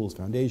 churches, schools,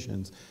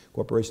 foundations,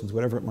 corporations,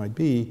 whatever it might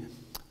be,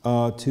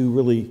 to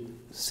really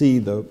see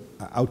the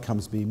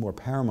outcomes be more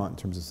paramount in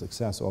terms of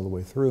success all the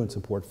way through and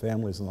support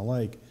families and the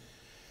like.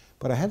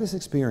 But I had this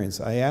experience.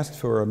 I asked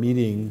for a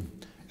meeting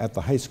at the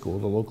high school,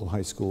 the local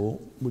high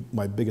school.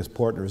 My biggest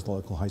partner is the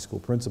local high school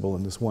principal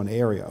in this one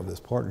area of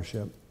this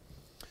partnership,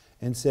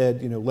 and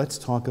said, let's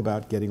talk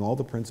about getting all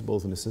the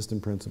principals and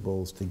assistant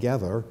principals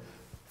together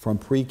from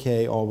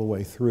pre-K all the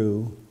way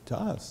through to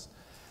us.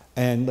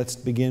 And let's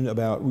begin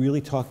about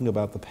really talking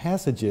about the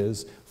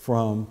passages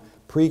from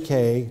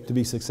pre-K to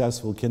be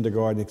successful,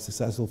 kindergarten,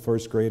 successful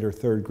first grader,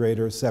 third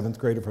grader, seventh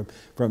grader,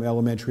 from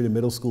elementary to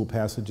middle school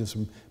passages,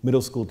 from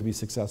middle school to be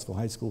successful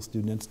high school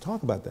students,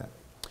 talk about that.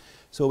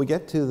 So we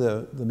get to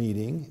the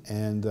meeting,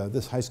 and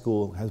this high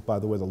school has, by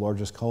the way, the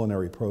largest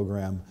culinary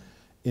program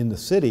in the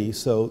city,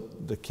 so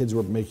the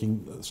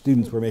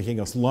students were making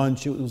us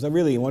lunch. It was a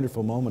really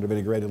wonderful moment of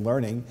integrated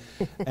learning.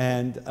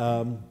 And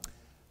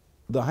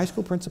the high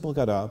school principal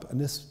got up, and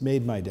this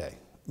made my day,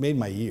 made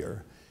my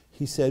year.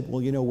 He said,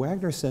 well, you know,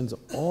 Wagner sends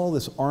all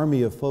this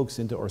army of folks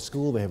into our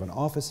school. They have an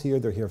office here.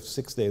 They're here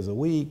 6 days a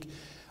week.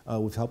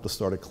 We've helped us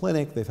start a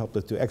clinic. They've helped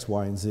us do X,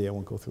 Y, and Z. I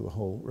won't go through the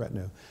whole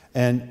retinue.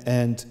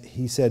 And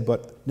he said,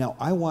 but now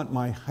I want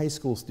my high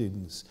school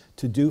students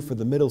to do for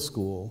the middle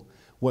school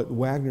what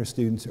Wagner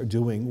students are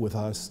doing with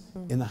us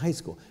in the high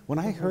school. When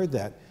I heard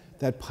that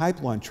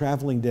pipeline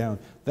traveling down,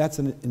 that's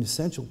an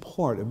essential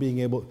part of being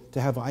able to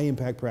have high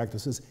impact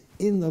practices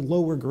in the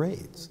lower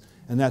grades.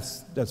 And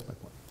that's my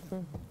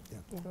point.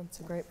 Yeah, that's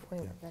a great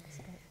point.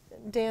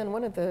 Dan,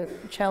 one of the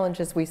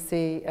challenges we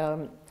see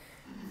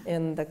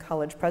in the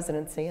college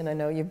presidency, and I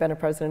know you've been a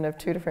president of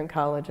 2 different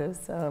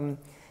colleges,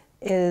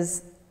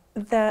 is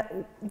that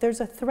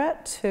there's a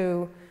threat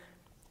to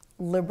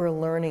liberal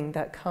learning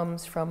that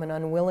comes from an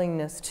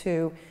unwillingness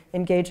to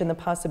engage in the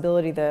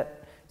possibility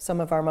that some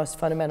of our most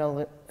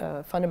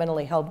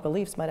fundamentally held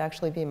beliefs might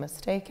actually be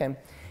mistaken.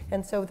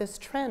 And so this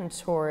trend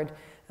toward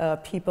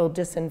people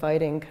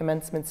disinviting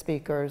commencement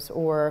speakers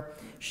or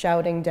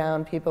shouting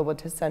down people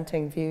with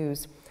dissenting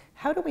views,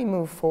 how do we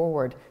move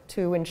forward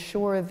to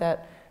ensure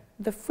that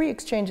the free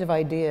exchange of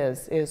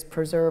ideas is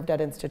preserved at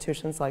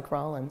institutions like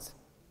Rollins?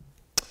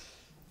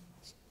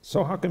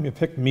 So how come you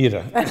picked me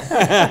to?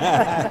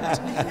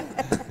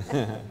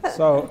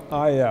 So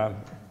I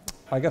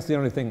guess the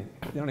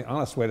only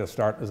honest way to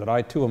start is that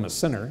I too am a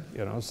sinner,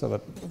 you know, so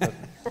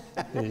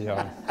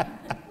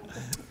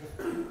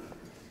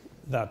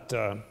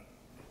that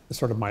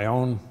sort of my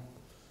own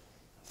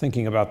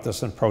thinking about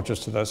this and approaches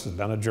to this has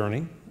been a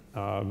journey,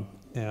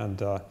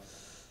 and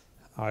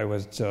I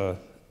would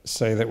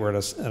say that we're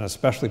at an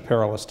especially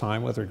perilous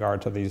time with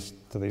regard to these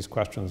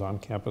questions on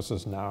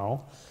campuses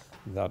now.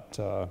 That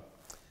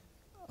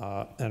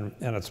and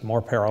it's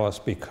more perilous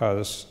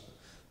because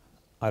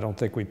I don't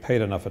think we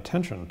paid enough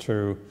attention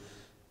to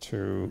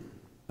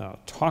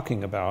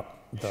talking about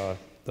the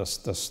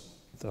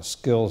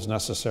skills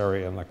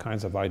necessary and the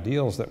kinds of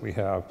ideals that we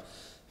have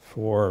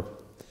for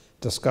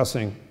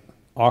discussing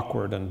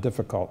awkward and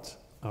difficult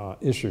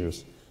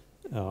issues,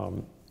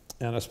 and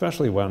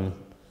especially when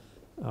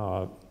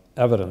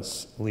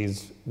evidence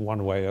leads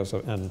one way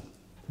and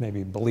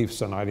maybe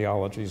beliefs and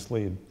ideologies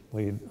lead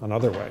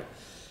another way.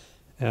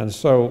 And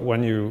so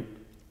when you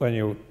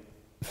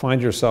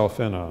find yourself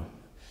in a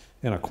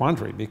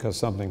quandary because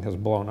something has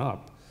blown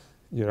up,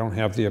 you don't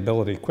have the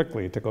ability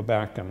quickly to go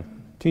back and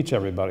teach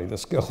everybody the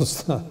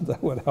skills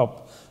that would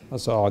help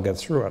us all get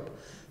through it.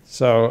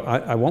 So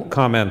I won't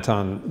comment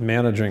on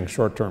managing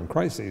short-term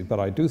crises, but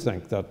I do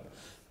think that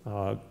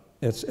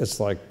it's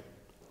like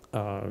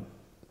you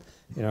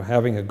know,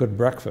 having a good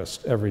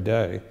breakfast every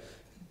day.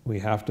 We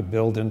have to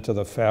build into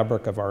the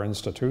fabric of our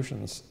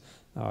institutions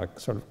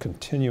sort of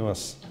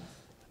continuous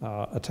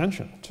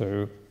attention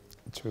to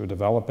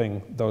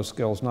developing those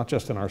skills, not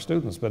just in our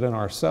students, but in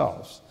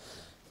ourselves.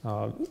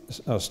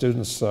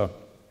 Students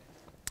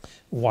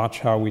watch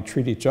how we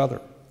treat each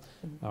other.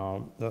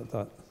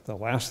 The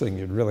last thing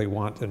you'd really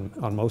want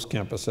on most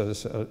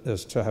campuses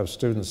is to have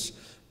students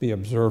be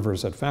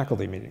observers at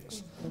faculty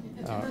meetings,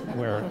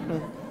 where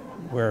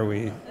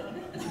we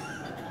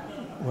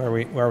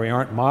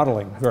aren't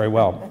modeling very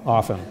well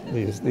often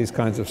these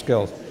kinds of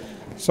skills.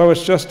 So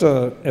it's just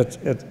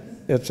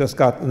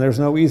and there's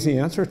no easy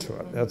answer to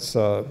it.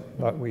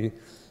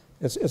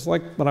 It's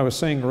like what I was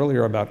saying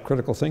earlier about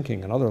critical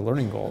thinking and other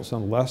learning goals.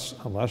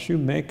 Unless you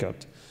make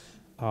it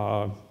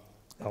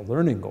a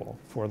learning goal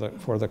for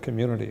the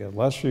community,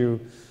 unless you,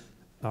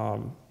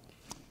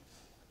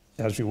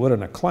 as you would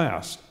in a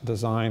class,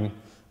 design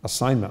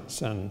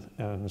assignments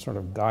and sort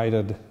of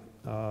guided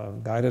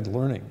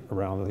learning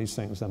around these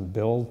things and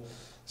build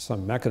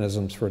some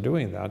mechanisms for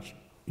doing that,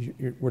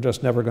 we're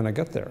just never going to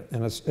get there.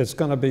 And it's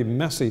going to be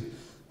messy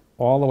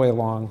all the way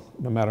along,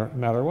 no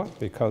matter what,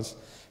 because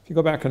if you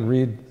go back and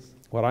read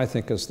what I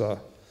think is the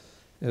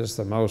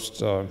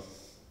most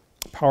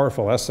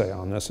powerful essay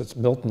on this, it's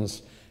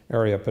Milton's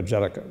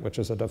Areopagitica, which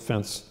is a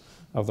defense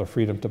of the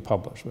freedom to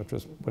publish,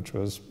 which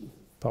was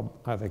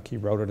I think he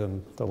wrote it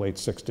in the late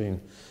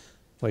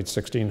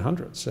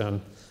 1600s,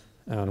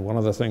 and one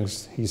of the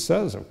things he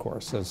says, of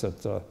course, is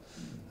that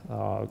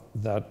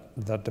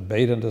that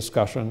debate and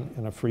discussion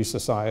in a free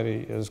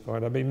society is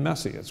going to be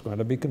messy. It's going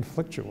to be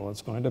conflictual.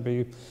 It's going to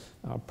be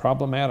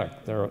problematic.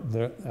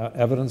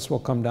 Evidence will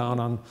come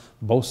down on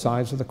both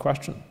sides of the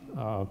question,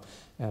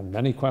 and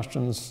many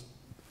questions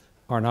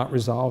are not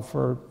resolved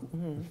for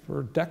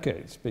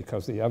decades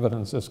because the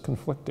evidence is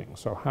conflicting.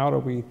 So how do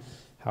we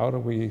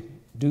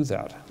do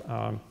that?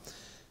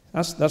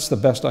 That's the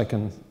best I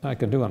can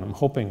do, and I'm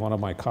hoping one of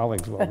my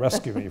colleagues will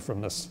rescue me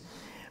from this.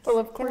 Well,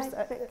 of course,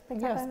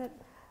 yes.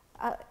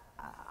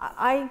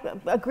 I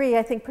agree,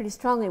 I think, pretty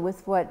strongly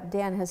with what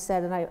Dan has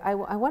said, and I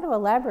want to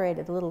elaborate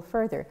it a little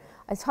further.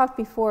 I talked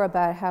before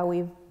about how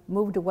we've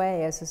moved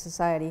away as a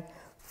society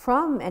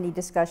from any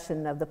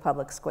discussion of the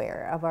public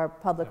square, of our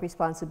public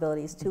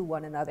responsibilities to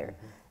one another.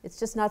 It's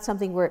just not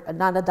something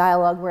not a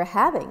dialogue we're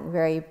having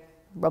very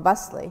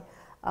robustly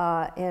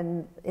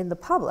in the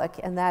public,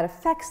 and that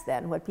affects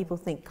then what people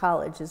think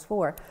college is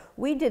for.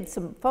 We did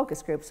some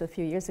focus groups a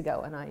few years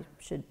ago, and I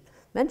should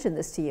mention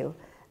this to you,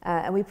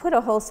 and we put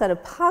a whole set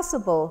of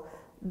possible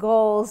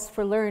goals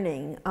for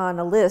learning on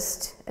a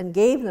list and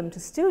gave them to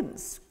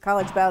students,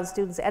 college-bound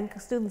students and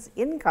students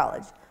in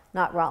college,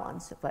 not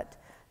Rollins, but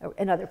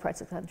in other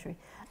parts of the country.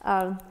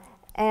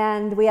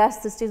 And we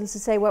asked the students to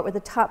say what were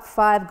the top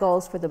 5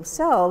 goals for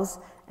themselves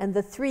and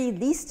the 3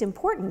 least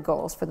important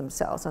goals for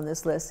themselves on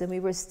this list. And we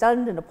were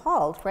stunned and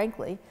appalled,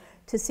 frankly,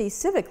 to see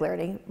civic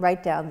learning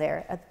right down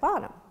there at the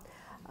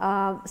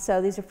bottom.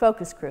 So these are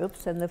focus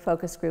groups, and the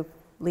focus group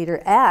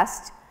leader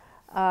asked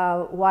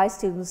why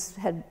students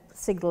had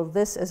signaled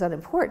this as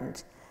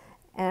unimportant.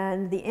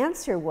 And the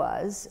answer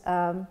was,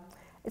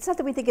 it's not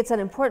that we think it's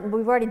unimportant, but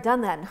we've already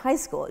done that in high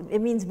school.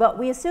 It means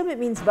we assume it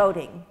means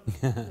voting.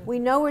 We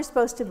know we're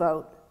supposed to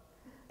vote.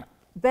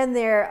 Been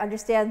there,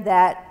 understand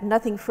that,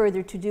 nothing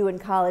further to do in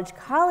college.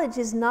 College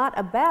is not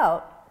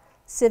about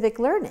civic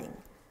learning,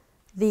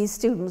 these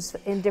students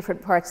in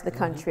different parts of the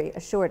country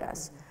assured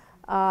us.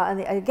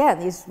 And again,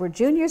 these were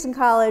juniors in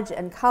college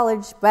and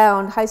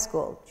college-bound high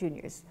school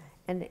juniors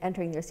and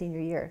entering their senior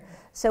year.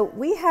 So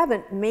we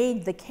haven't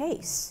made the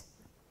case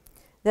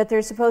that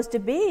there's supposed to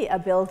be a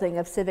building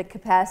of civic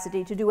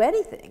capacity to do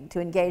anything, to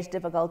engage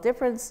difficult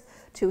difference,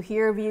 to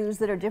hear views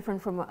that are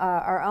different from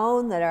our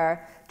own, that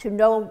are to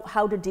know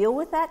how to deal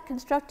with that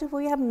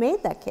constructively. We haven't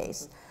made that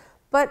case.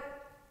 But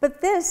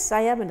this,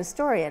 I am an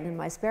historian in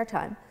my spare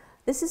time,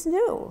 this is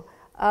new.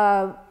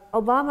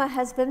 Obama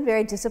has been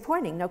very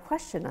disappointing, no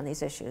question, on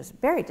these issues,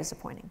 very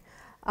disappointing.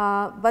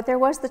 But there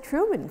was the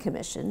Truman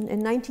Commission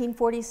in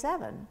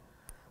 1947,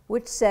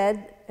 which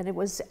said, and it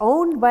was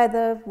owned by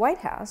the White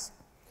House,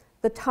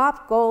 the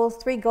top goals,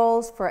 3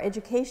 goals for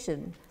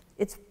education,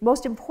 its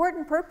most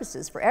important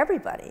purposes for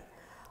everybody,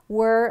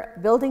 were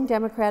building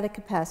democratic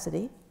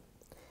capacity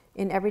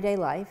in everyday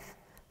life,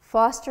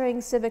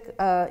 fostering civic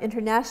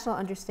international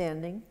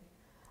understanding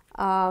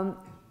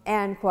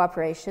and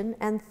cooperation,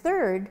 and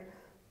third,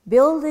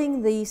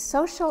 building the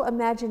social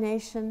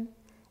imagination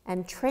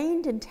and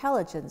trained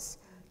intelligence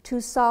to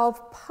solve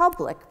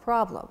public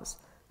problems.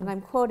 And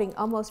I'm quoting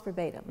almost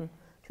verbatim,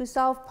 to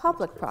solve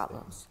public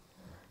problems.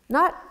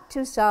 Not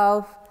to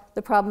solve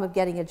the problem of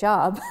getting a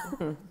job,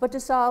 but to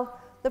solve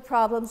the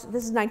problems.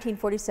 This is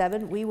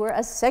 1947. We were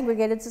a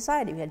segregated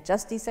society. We had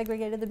just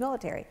desegregated the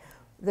military.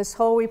 This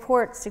whole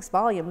report, 6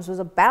 volumes, was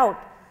about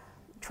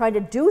trying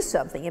to do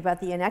something about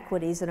the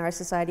inequities in our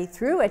society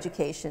through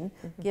education,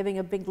 giving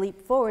a big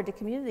leap forward to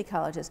community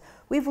colleges.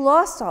 We've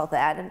lost all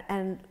that,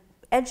 and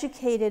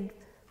educated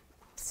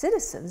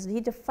citizens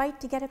need to fight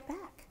to get it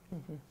back.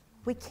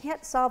 We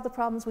can't solve the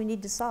problems we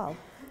need to solve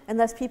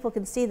unless people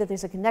can see that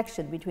there's a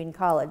connection between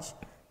college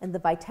and the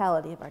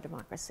vitality of our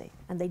democracy,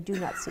 and they do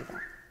not see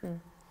that.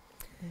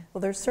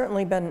 Well, there's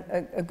certainly been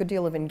a good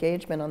deal of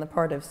engagement on the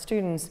part of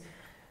students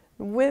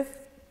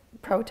with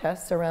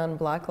protests around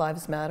Black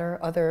Lives Matter,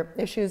 other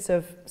issues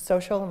of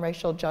social and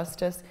racial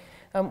justice.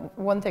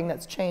 One thing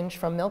that's changed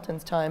from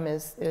Milton's time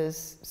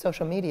is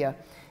social media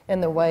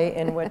and the way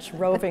in which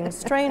roving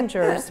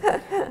strangers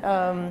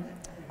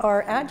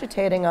are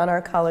agitating on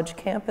our college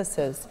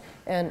campuses,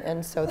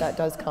 and so that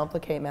does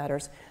complicate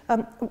matters.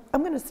 I'm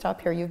going to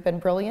stop here. You've been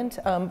brilliant,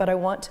 but I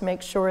want to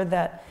make sure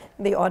that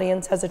the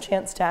audience has a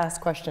chance to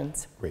ask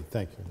questions. Great,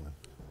 thank you, Lynn.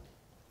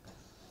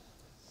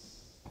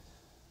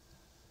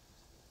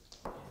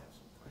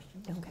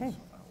 Okay.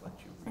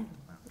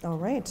 All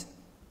right.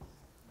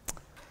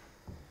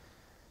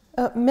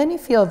 Many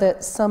feel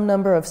that some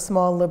number of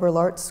small liberal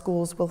arts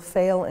schools will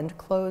fail and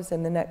close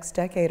in the next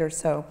decade or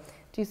so.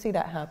 Do you see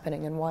that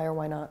happening, and why or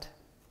why not?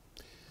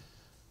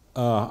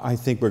 I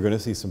think we're going to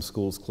see some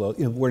schools close.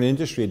 You know, we're an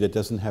industry that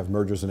doesn't have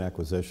mergers and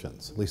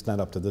acquisitions, at least not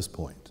up to this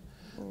point.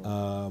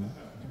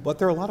 But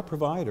there are a lot of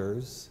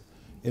providers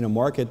in a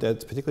market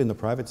that's, particularly in the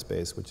private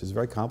space, which is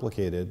very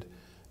complicated,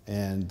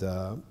 and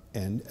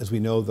as we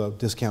know, the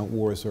discount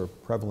wars are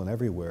prevalent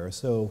everywhere.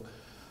 So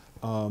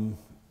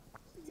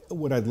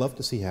what I'd love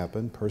to see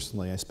happen,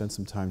 personally, I spent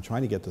some time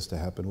trying to get this to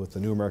happen with the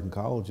New American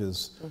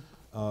Colleges,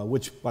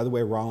 which, by the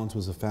way, Rollins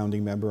was a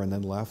founding member and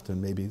then left,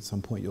 and maybe at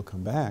some point you'll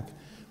come back,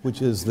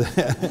 which is the,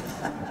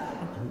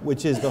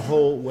 which is the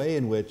whole way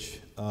in which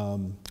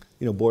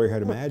you know, Boyer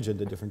had imagined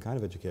a different kind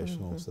of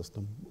educational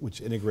system,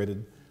 which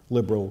integrated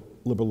liberal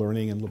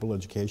learning and liberal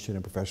education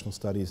and professional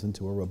studies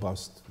into a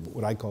robust,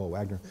 what I call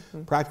Wagner,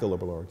 practical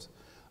liberal arts.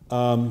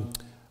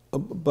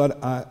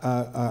 But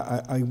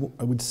I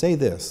would say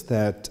this,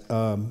 that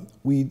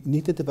we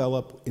need to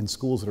develop in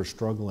schools that are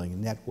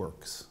struggling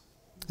networks.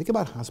 Think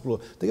about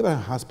how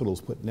hospitals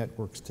put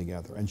networks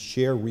together and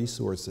share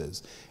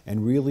resources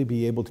and really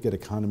be able to get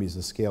economies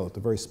of scale at the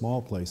very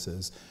small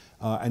places.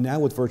 And now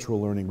with virtual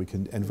learning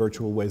and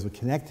virtual ways of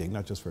connecting,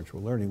 not just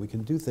virtual learning, we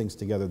can do things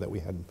together that we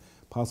hadn't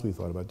possibly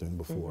thought about doing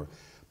before.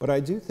 But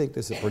I do think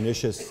this is a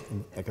pernicious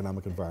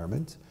economic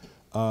environment.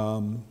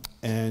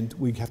 and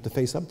we have to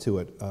face up to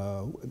it.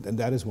 And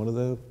that is one of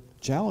the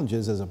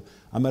challenges.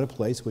 I'm at a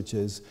place which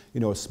is,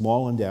 a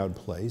small endowed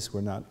place.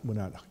 We're not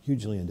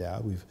hugely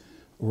endowed.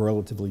 We're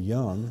relatively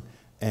young,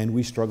 and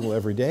we struggle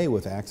every day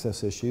with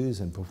access issues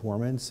and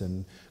performance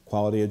and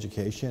quality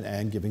education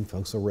and giving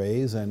folks a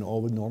raise and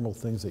all the normal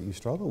things that you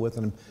struggle with.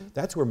 And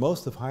that's where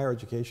most of higher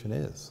education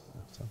is.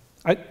 So.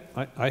 I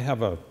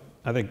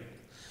think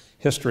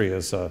history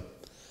is a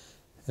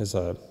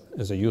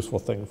useful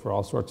thing for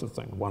all sorts of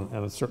things.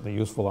 And it's certainly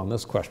useful on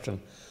this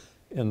question.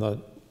 In the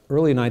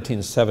early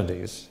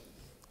 1970s,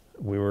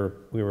 we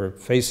were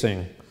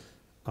facing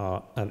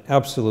an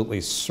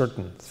absolutely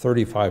certain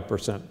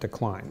 35%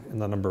 decline in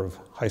the number of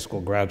high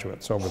school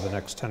graduates over the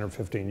next 10 or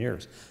 15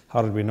 years.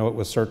 How did we know it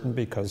was certain?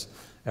 Because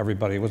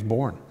everybody was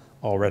born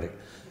already,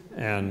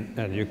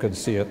 and you could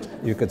see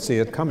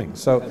it coming.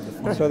 So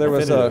there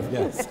was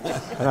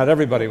not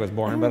everybody was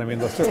born, but I mean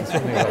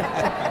certainly.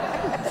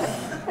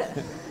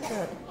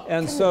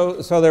 And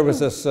so there was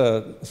this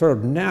sort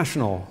of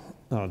national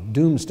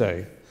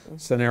doomsday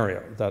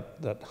scenario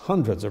that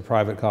hundreds of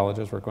private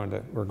colleges were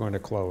going to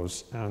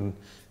close, and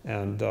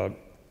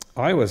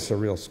I was a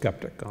real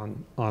skeptic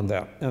on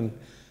that. And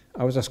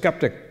I was a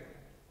skeptic.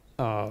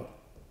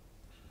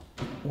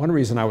 One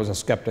reason I was a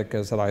skeptic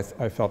is that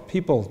I felt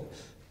people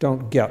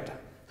don't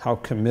get how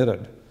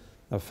committed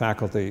the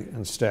faculty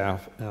and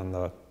staff and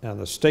the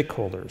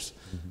stakeholders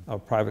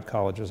of private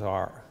colleges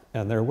are,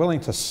 and they're willing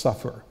to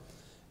suffer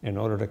in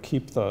order to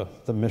keep the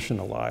mission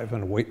alive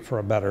and wait for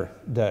a better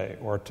day,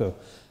 or to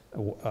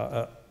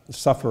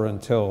suffer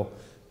until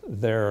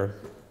their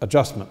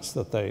adjustments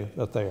that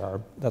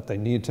they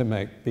need to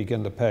make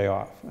begin to pay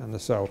off. And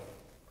so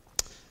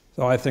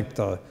I think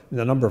the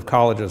number of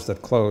colleges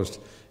that closed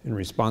in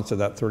response to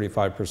that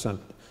 35%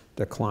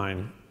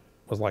 decline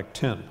was like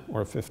 10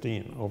 or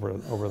 15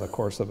 over the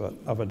course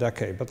of a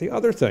decade. But the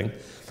other thing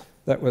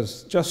that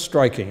was just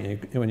striking,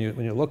 when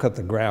you look at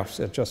the graphs,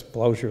 it just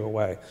blows you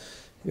away.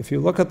 If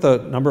you look at the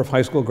number of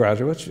high school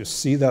graduates, you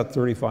see that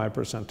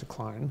 35%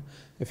 decline.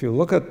 If you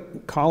look at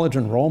college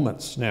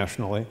enrollments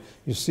nationally,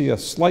 you see a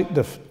slight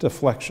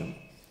deflection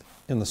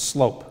in the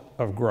slope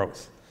of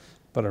growth.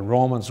 But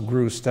enrollments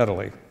grew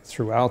steadily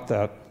throughout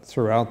that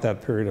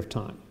period of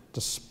time,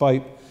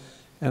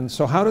 and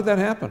so how did that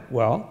happen?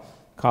 Well,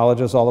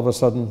 colleges all of a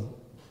sudden,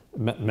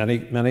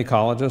 many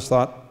colleges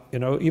thought,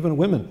 even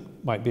women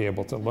might be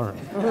able to learn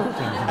in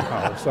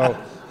college.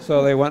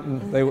 So they went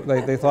and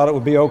they thought it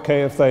would be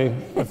okay if they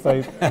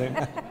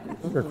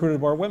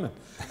recruited more women.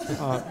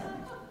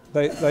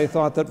 They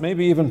thought that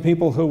maybe even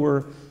people who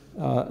were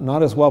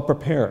not as well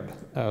prepared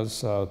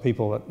as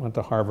people that went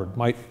to Harvard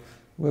might,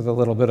 with a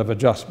little bit of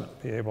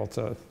adjustment, be able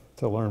to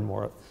learn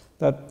more.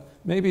 That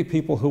maybe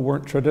people who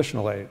weren't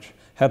traditional age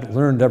hadn't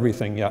learned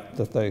everything yet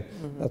that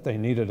they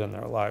needed in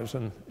their lives,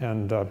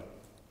 and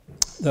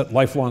that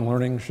lifelong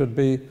learning should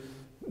be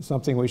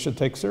something we should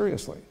take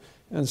seriously.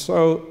 And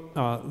so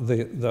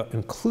the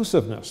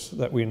inclusiveness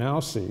that we now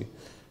see,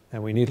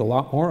 and we need a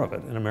lot more of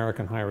it in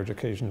American higher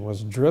education,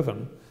 was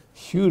driven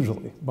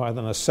hugely by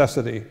the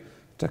necessity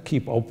to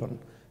keep open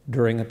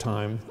during a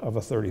time of a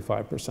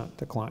 35%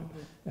 decline.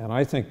 And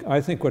I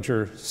think what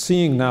you're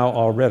seeing now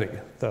already,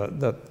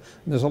 that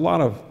there's a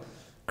lot of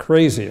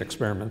crazy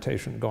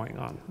experimentation going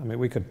on. I mean,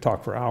 we could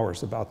talk for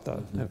hours about that,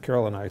 and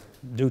Carol and I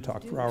do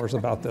talk for hours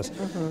about this.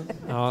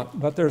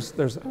 But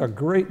there's a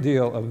great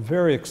deal of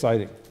very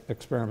exciting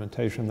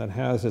experimentation that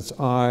has its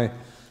eye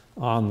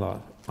on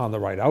the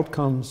right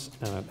outcomes,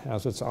 and it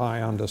has its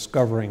eye on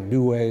discovering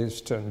new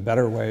ways and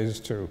better ways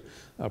to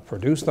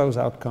produce those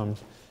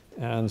outcomes.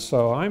 And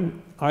so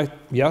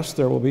yes,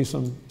 there will be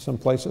some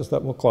places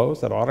that will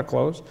close, that ought to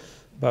close,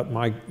 but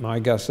my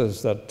guess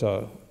is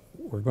that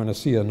we're going to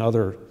see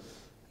another.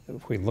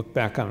 If we look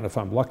back on it, if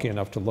I'm lucky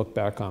enough to look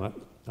back on it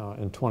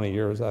in 20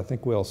 years, I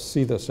think we'll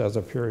see this as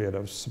a period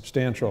of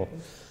substantial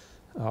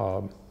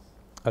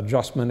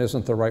adjustment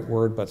isn't the right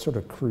word, but sort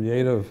of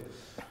creative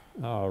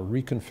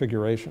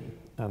reconfiguration,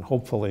 and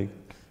hopefully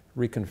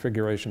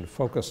reconfiguration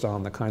focused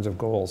on the kinds of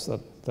goals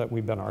that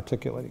we've been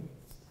articulating.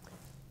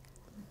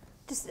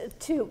 Just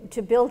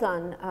to build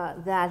on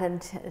that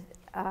and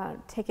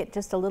take it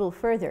just a little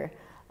further,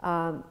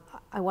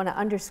 I want to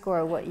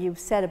underscore what you've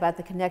said about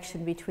the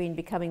connection between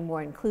becoming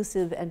more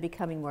inclusive and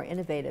becoming more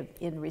innovative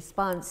in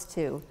response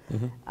to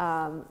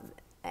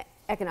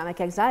economic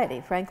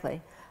anxiety,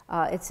 frankly.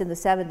 It's in the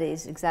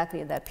 70s,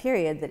 exactly in that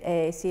period, that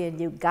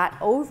AAC&U got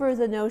over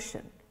the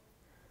notion,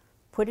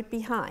 put it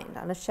behind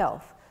on a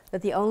shelf,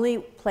 that the only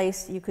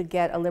place you could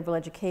get a liberal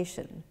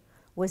education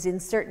was in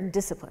certain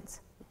disciplines.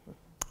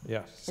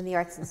 Yes. In the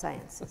arts and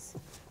sciences.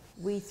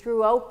 We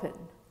threw open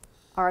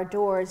our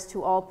doors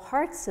to all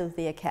parts of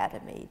the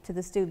academy, to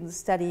the students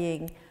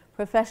studying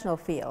professional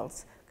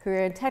fields,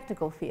 career and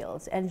technical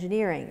fields,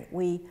 engineering.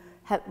 We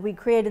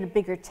created a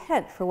bigger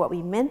tent for what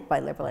we meant by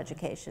liberal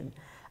education,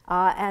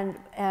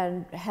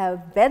 and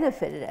have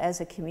benefited as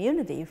a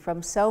community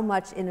from so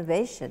much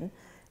innovation,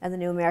 and the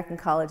new American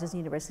colleges and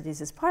universities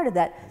is part of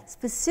that,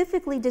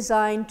 specifically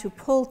designed to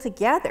pull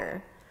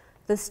together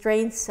the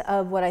strengths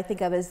of what I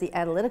think of as the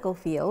analytical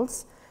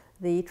fields,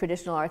 the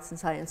traditional arts and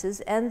sciences,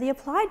 and the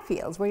applied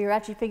fields, where you're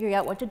actually figuring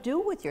out what to do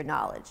with your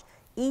knowledge.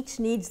 Each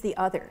needs the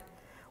other.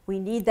 We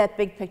need that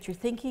big picture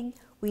thinking.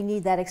 We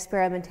need that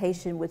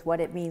experimentation with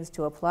what it means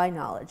to apply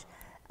knowledge.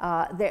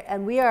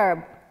 And we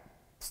are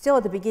still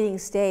at the beginning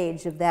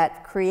stage of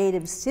that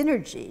creative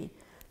synergy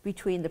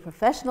between the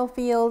professional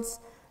fields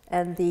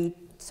and the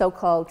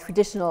so-called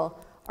traditional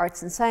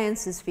arts and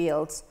sciences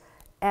fields.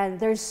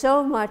 And there's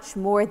so much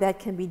more that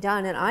can be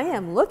done, and I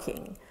am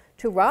looking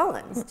to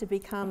Rollins to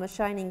become a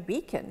shining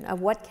beacon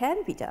of what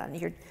can be done.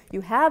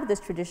 You have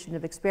this tradition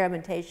of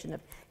experimentation,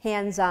 of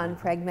hands-on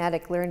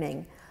pragmatic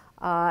learning,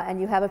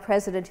 and you have a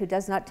president who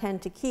does not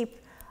tend to keep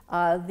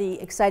the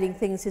exciting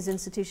things his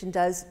institution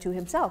does to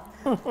himself.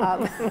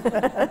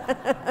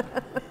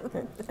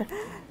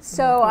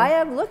 So I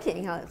am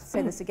looking, I'll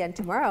say this again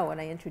tomorrow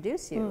when I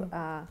introduce you,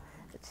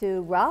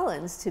 to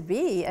Rollins to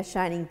be a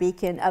shining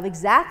beacon of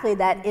exactly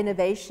that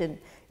innovation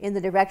in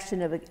the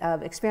direction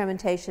of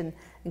experimentation,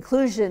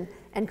 inclusion,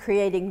 and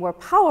creating more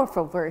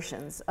powerful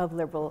versions of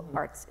liberal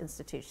arts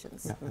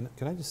institutions. Yeah, and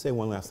can I just say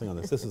one last thing on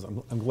this?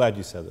 I'm glad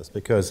you said this,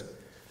 because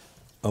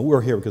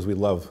we're here because we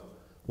love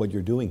what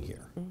you're doing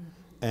here.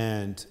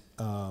 And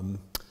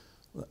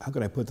how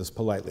can I put this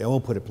politely? I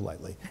won't put it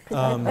politely.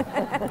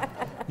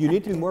 You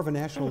need to be more of a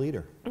national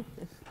leader,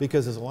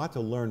 because there's a lot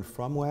to learn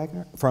from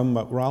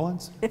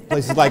Rollins,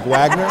 places like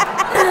Wagner.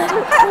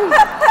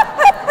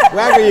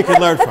 Wagner you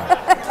can learn from.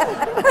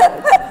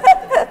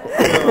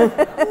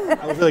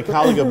 I was really a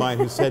colleague of mine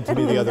who said to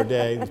me the other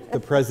day,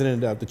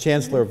 the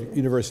chancellor of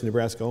University of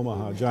Nebraska,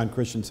 Omaha, John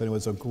Christensen, who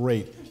has a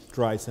great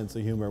dry sense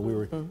of humor. We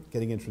were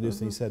getting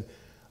introduced, and he said,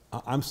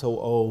 "I'm so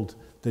old,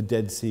 the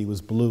Dead Sea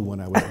was blue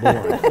when I was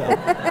born." So,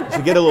 as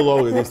you get a little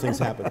older, these things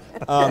happen.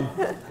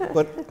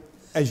 But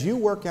as you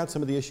work out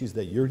some of the issues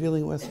that you're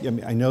dealing with, I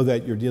mean, I know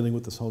that you're dealing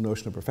with this whole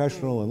notion of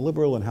professional and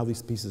liberal and how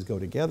these pieces go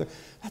together.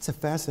 That's a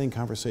fascinating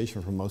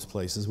conversation from most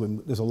places.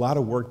 When there's a lot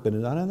of work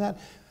been done on that.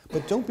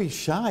 But don't be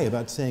shy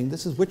about saying,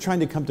 we're trying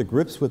to come to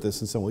grips with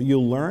this, and so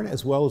you'll learn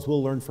as well as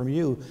we'll learn from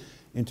you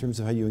in terms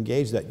of how you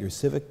engage that. Your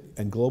civic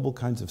and global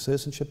kinds of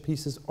citizenship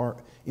pieces are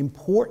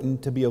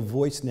important to be a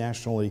voice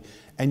nationally,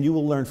 and you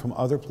will learn from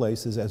other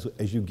places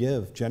as you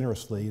give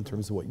generously in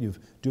terms of what you're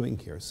doing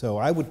here. So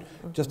I would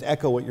just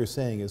echo what you're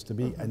saying, is to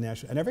be a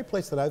national, and every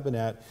place that I've been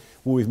at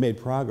where we've made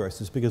progress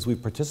is because we've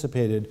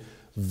participated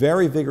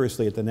very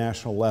vigorously at the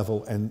national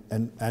level, and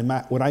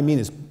what I mean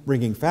is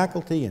bringing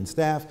faculty and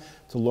staff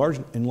to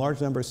in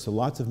large numbers to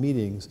lots of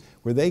meetings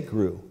where they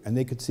grew and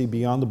they could see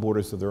beyond the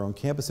borders of their own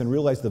campus and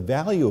realize the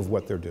value of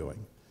what they're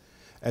doing,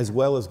 as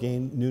well as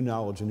gain new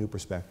knowledge and new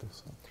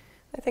perspectives.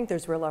 I think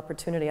there's real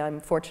opportunity. I'm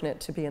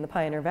fortunate to be in the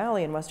Pioneer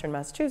Valley in Western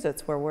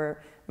Massachusetts,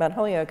 where Mount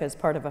Holyoke is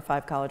part of a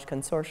 5-college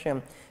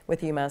consortium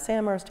with UMass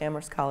Amherst,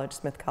 Amherst College,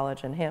 Smith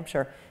College, and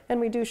Hampshire. And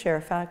we do share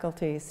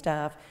faculty,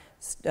 staff.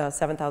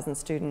 7,000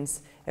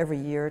 students every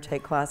year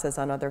take classes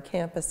on other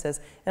campuses,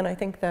 and I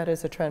think that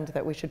is a trend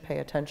that we should pay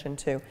attention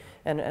to,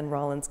 and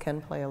Rollins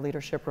can play a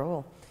leadership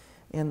role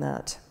in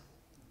that.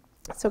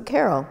 So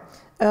Carol,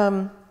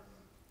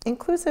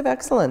 inclusive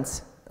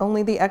excellence,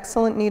 only the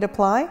excellent need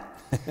apply?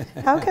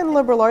 How can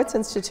liberal arts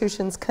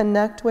institutions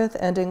connect with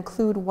and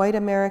include white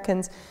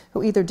Americans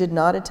who either did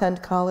not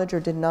attend college or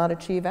did not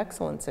achieve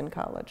excellence in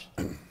college?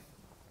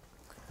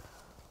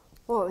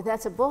 Well,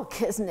 that's a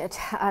book, isn't it,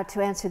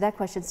 to answer that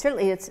question.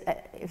 Certainly, it's,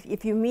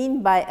 if you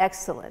mean by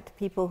excellent,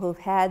 people who've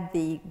had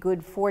the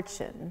good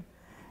fortune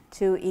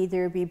to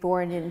either be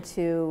born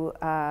into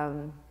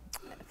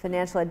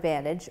financial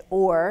advantage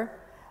or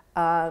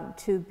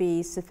to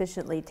be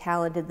sufficiently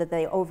talented that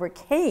they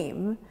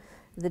overcame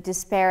the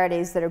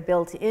disparities that are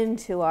built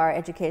into our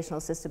educational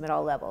system at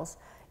all levels.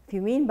 If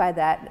you mean by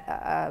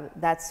that,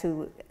 that's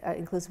who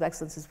inclusive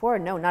excellence is for,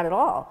 no, not at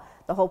all.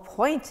 The whole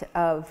point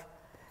of,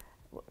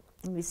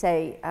 let me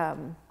say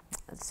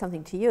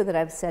something to you that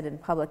I've said in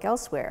public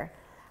elsewhere.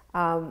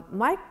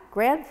 My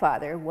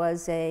grandfather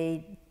was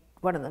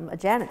one of them, a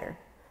janitor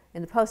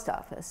in the post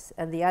office,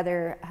 and the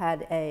other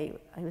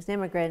he was an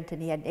immigrant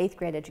and he had an 8th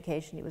grade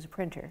education, he was a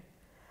printer.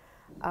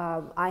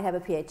 I have a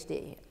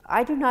PhD.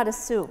 I do not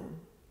assume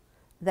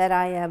that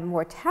I am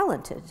more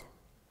talented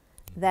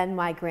than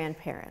my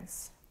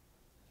grandparents.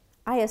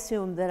 I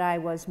assume that I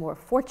was more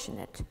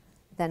fortunate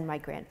than my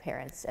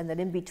grandparents, and that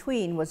in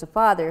between was a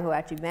father who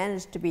actually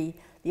managed to be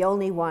the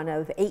only one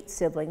of 8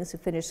 siblings who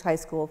finished high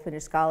school,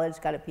 finished college,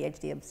 got a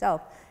PhD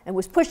himself, and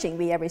was pushing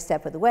me every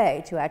step of the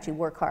way to actually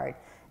work hard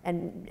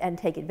and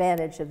take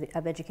advantage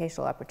of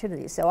educational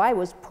opportunities. So I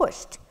was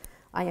pushed.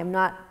 I am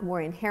not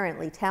more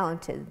inherently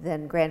talented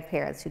than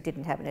grandparents who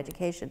didn't have an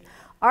education.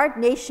 Our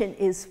nation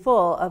is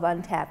full of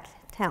untapped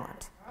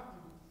talent,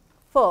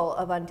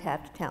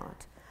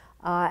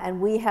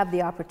 and we have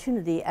the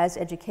opportunity as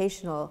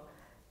educators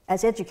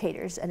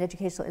and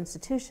educational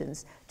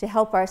institutions to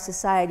help our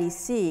society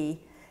see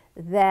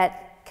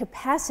that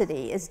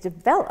capacity is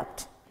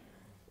developed.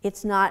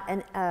 It's not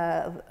an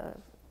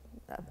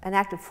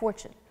act of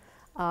fortune.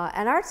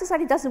 And our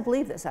society doesn't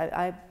believe this.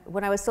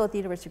 When I was still at the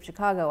University of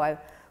Chicago,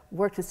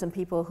 worked with some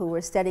people who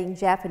were studying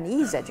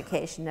Japanese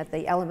education at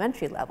the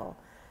elementary level.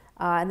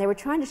 And they were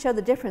trying to show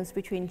the difference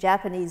between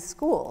Japanese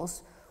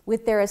schools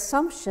with their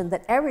assumption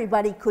that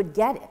everybody could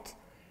get it,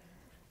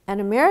 and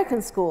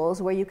American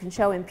schools where you can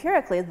show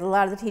empirically that a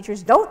lot of the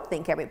teachers don't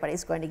think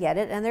everybody's going to get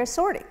it, and they're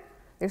sorting.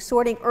 They're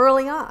sorting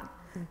early on.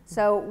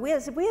 So we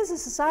as a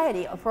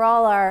society, for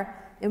all our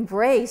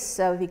embrace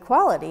of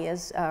equality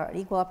as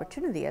equal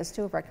opportunity as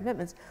two of our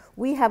commitments,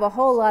 we have a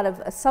whole lot of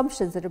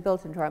assumptions that are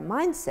built into our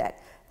mindset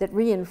that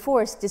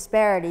reinforce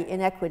disparity,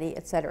 inequity,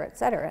 et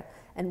cetera,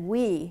 and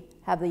we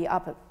have the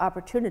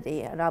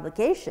opportunity and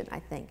obligation, I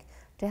think,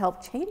 to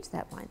help change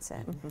that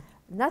mindset.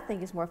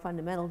 Nothing is more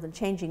fundamental than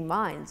changing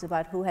minds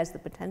about who has the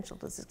potential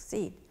to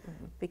succeed,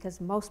 because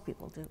most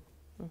people do.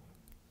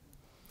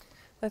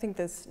 I think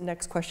this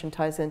next question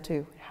ties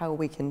into how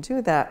we can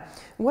do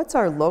that. What's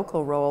our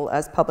local role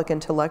as public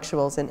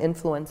intellectuals in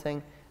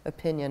influencing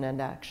opinion and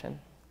action?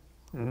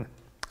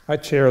 I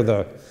chair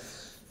the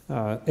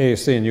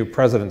AAC&U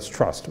President's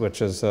Trust,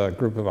 which is a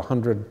group of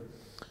 100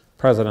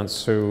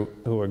 presidents who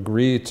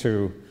agree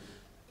to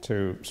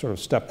sort of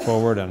step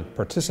forward and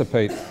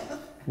participate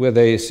with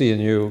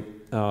AAC&U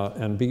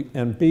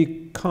and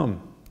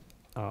become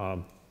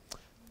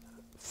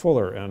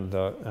fuller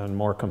and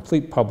more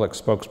complete public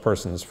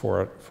spokespersons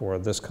for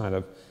this kind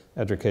of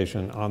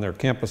education on their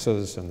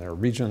campuses and their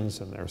regions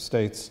and their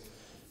states.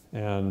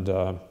 And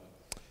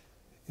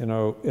you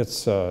know,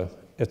 it's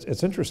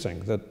interesting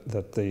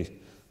that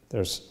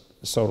there's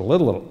so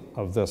little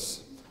of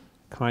this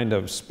kind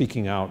of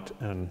speaking out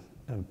and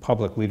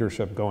public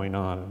leadership going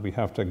on. We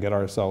have to get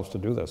ourselves to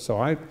do this.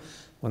 So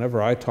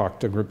whenever I talk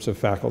to groups of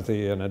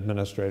faculty and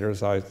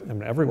administrators, I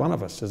mean, every one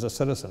of us is a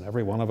citizen.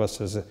 Every one of us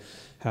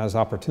has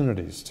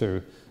opportunities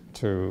to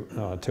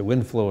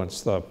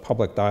influence the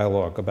public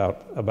dialogue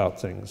about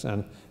things,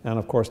 and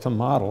of course to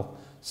model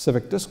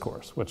civic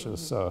discourse, which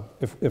is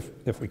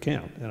if we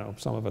can. You know,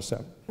 some of us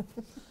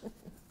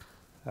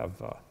have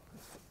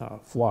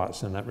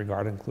flaws in that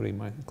regard,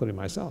 including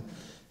myself.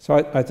 So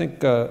I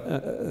think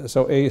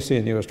so.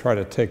 AAC&U has tried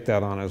to take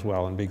that on as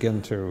well and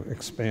begin to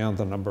expand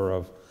the number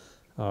of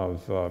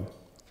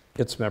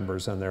its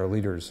members and their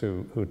leaders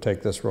who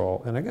take this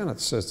role. And again,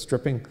 it's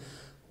dripping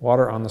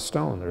water on the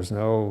stone. There's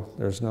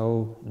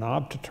no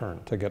knob to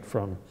turn to get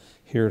from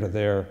here to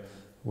there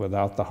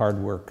without the hard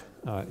work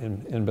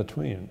in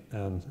between.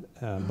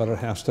 But it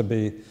has to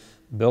be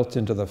built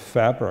into the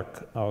fabric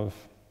of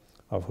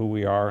who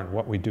we are and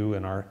what we do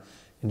in our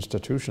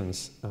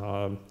institutions,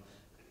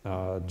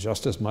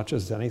 just as much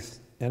as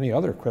any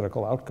other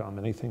critical outcome,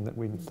 anything that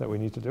we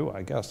need to do.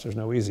 I guess there's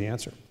no easy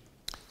answer.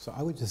 So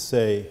I would just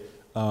say,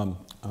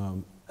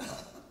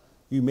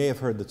 you may have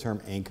heard the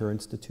term anchor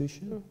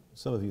institution.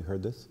 Some of you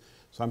heard this.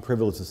 So I'm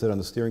privileged to sit on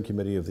the steering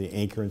committee of the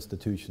Anchor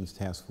Institutions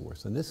Task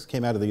Force. And this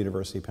came out of the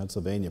University of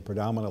Pennsylvania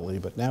predominantly,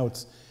 but now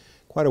it's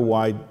quite a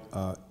wide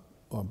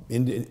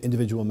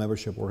individual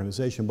membership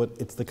organization. But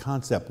it's the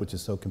concept which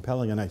is so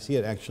compelling, and I see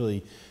it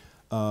actually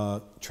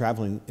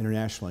traveling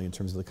internationally in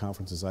terms of the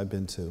conferences I've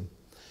been to.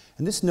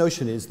 And this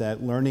notion is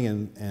that learning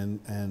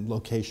and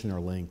location are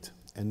linked,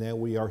 and that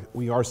we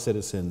are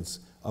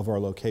citizens of our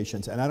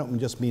locations. And I don't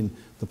just mean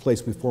the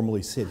place we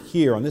formally sit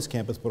here on this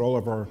campus, but all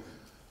of our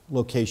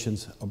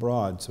locations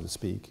abroad, so to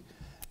speak.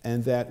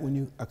 And that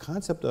a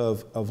concept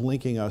of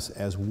linking us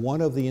as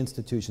one of the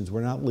institutions,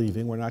 we're not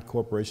leaving, we're not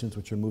corporations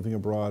which are moving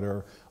abroad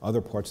or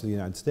other parts of the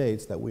United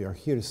States, that we are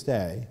here to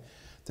stay,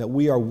 that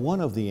we are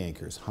one of the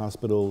anchors.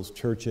 Hospitals,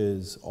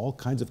 churches, all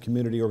kinds of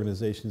community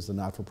organizations, the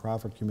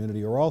not-for-profit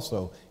community are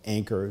also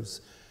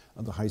anchors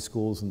of the high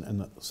schools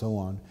and so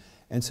on.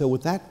 And so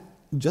with that,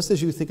 just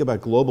as you think about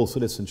global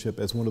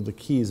citizenship as one of the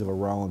keys of a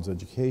Rollins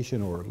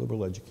education or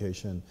liberal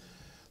education,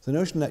 the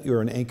notion that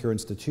you're an anchor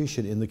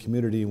institution in the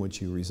community in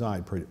which you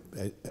reside,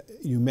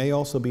 you may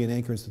also be an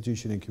anchor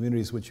institution in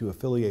communities which you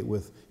affiliate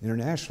with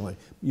internationally.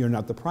 You're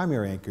not the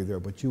primary anchor there,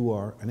 but you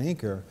are an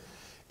anchor,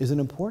 is an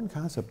important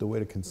concept, the way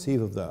to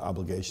conceive of the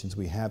obligations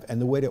we have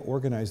and the way to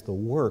organize the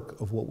work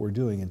of what we're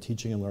doing in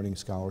teaching and learning,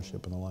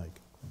 scholarship, and the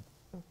like.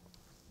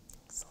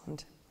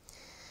 Excellent.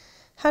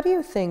 How do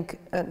you think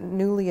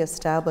newly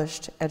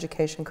established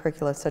education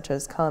curricula such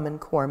as Common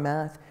Core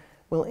Math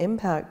will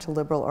impact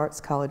liberal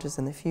arts colleges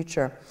in the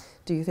future?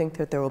 Do you think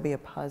that there will be a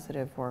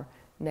positive or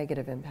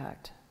negative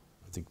impact?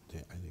 I think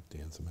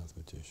Dan's a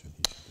mathematician. He should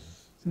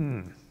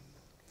do this.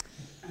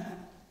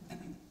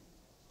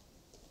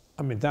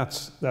 I mean,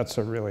 that's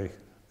a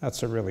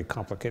really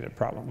complicated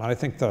problem. I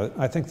think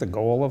the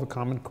goal of a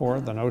Common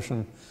Core, the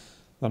notion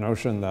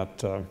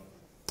that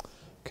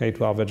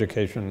K-12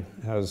 education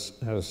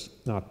has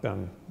not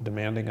been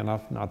demanding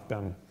enough, not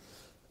been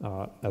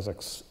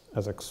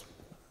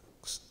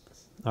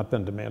not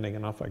been demanding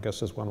enough, I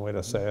guess is one way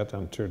to say it,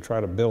 and to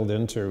try to build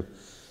into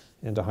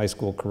high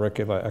school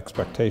curricula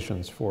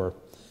expectations for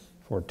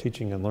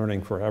teaching and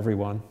learning for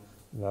everyone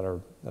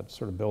that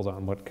sort of build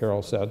on what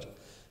Carol said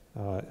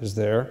is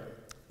there.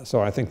 So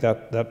I think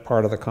that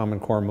part of the Common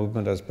Core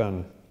movement has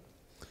been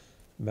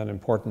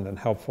important and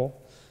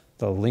helpful.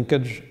 The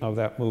linkage of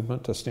that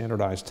movement to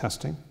standardized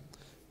testing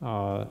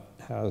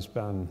has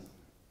been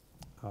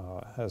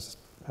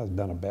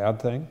a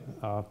bad thing,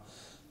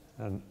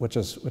 and which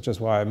is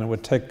why, I mean,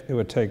 it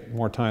would take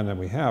more time than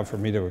we have for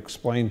me to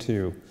explain to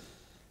you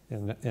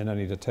in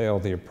any detail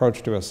the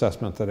approach to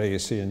assessment that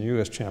AAC&U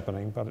is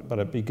championing, but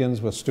it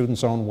begins with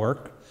students' own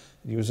work.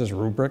 It uses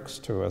rubrics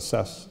to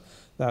assess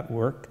that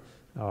work.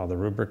 The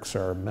rubrics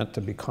are meant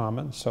to be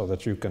common so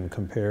that you can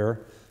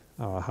compare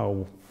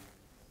how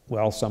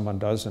well someone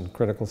does in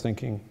critical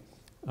thinking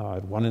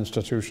at one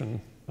institution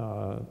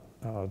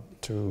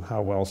to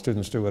how well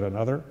students do at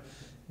another.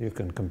 You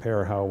can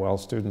compare how well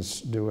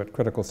students do at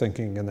critical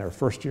thinking in their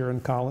first year in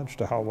college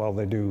to how well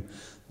they do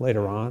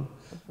later on,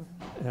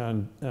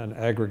 and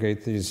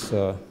aggregate these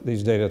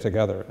data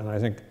together. And I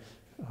think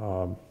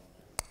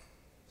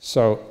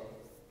so.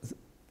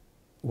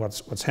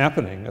 What's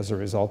happening as a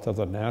result of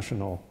the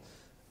national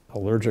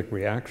allergic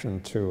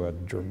reaction to a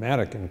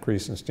dramatic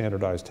increase in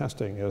standardized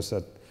testing is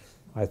that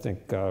I think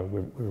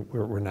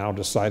we're now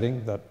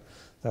deciding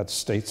that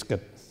states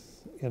get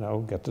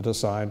to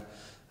decide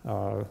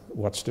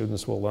what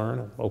students will learn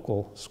at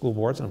local school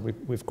boards, and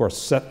we of course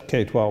set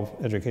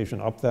K-12 education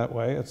up that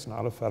way. It's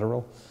not a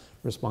federal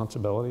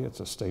responsibility;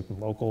 it's a state and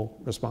local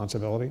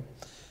responsibility.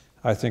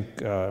 I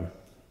think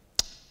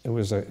it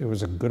was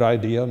a good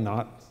idea,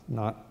 not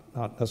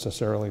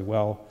necessarily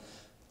well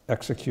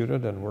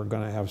executed, and we're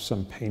going to have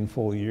some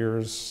painful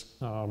years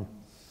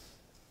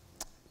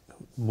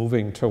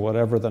moving to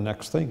whatever the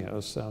next thing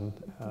is, and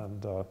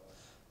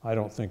I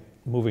don't think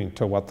moving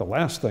to what the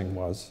last thing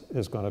was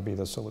is going to be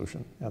the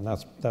solution, and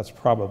that's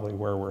probably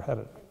where we're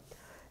headed.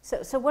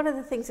 So one of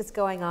the things that's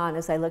going on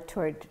as I look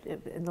toward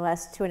in the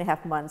last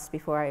 2.5 months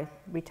before I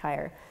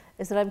retire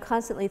is that I'm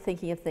constantly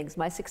thinking of things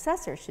my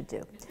successor should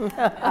do.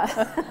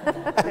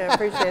 I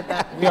appreciate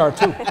that. We are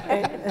too.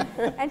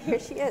 And here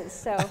she is.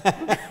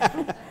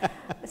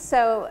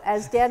 So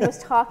as Dan was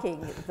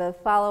talking, the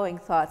following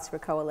thoughts were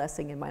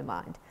coalescing in my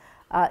mind.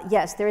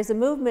 Yes, there is a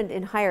movement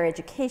in higher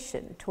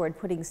education toward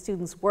putting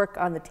students' work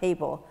on the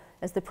table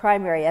as the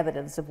primary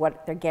evidence of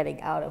what they're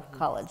getting out of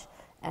college.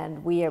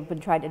 And we have been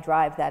trying to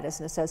drive that as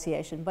an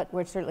association, but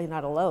we're certainly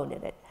not alone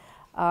in it.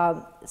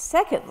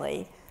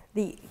 Secondly,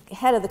 the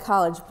head of the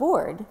college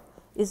board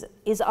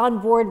is on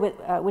board with,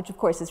 which of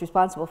course is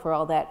responsible for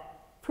all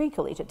that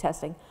pre-collegiate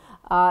testing,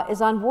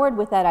 is on board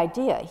with that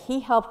idea. He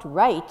helped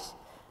write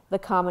the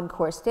Common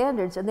Core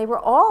standards, and they were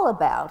all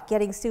about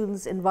getting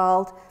students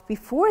involved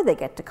before they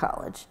get to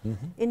college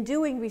in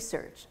doing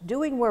research,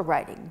 doing more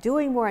writing,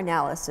 doing more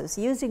analysis,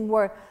 using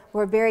more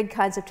varied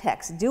kinds of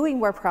texts, doing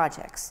more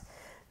projects.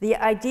 The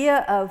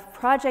idea of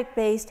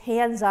project-based,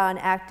 hands-on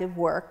active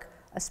work,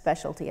 a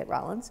specialty at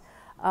Rollins,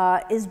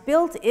 is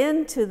built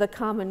into the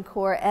Common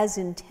Core as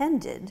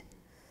intended,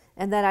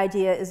 and that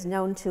idea is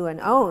known to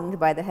and owned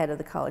by the head of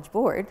the College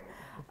Board,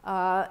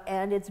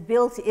 and it's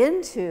built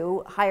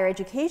into higher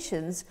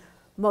education's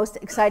most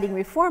exciting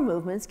reform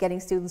movements, getting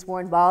students more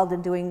involved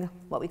in doing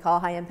what we call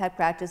high-impact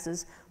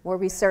practices, more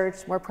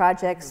research, more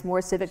projects,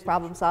 more civic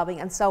problem solving,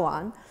 and so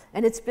on,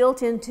 and it's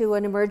built into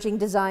an emerging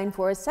design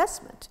for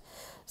assessment.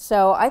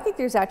 So I think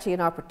there's actually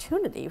an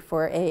opportunity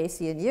for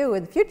AAC&U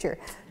in the future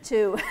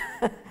to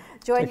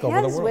join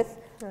hands with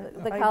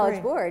the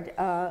College Board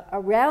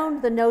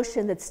around the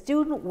notion that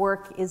student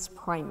work is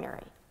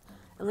primary.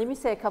 And let me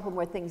say a couple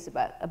more things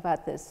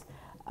about this.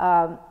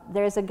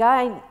 There's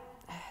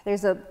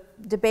a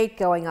debate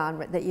going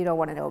on that you don't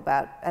want to know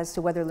about as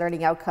to whether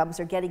learning outcomes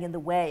are getting in the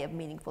way of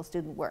meaningful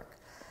student work.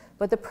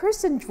 But the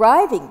person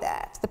driving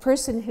that, the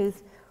person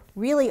who's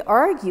really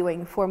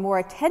arguing for more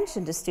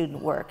attention to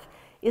student work,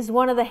 is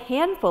one of the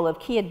handful of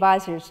key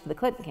advisors to the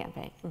Clinton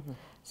campaign.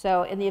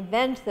 So in the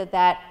event that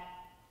that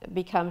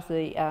becomes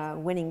the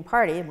winning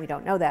party, and we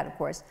don't know that, of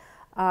course,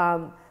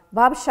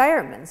 Bob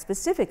Shireman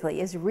specifically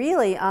is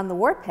really on the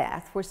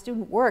warpath for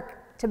student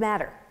work to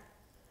matter.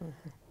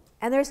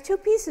 And there's two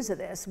pieces of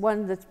this.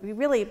 One that we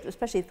really,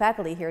 especially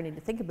faculty here, need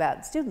to think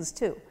about, students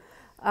too.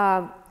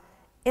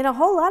 In a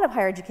whole lot of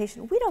higher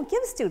education, we don't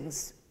give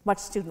students much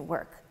student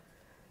work.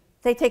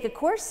 They take a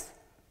course,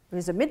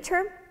 there's a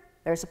midterm,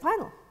 there's a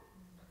final.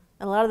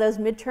 And a lot of those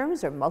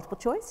midterms are multiple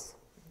choice.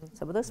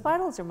 Some of those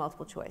finals are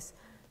multiple choice,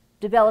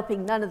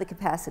 developing none of the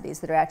capacities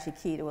that are actually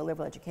key to a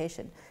liberal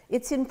education.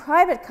 It's in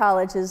private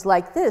colleges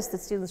like this that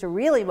students are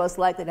really most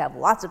likely to have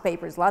lots of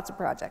papers, lots of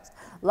projects,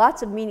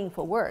 lots of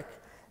meaningful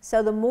work.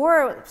 So the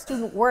more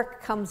student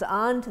work comes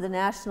onto the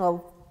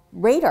national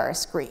radar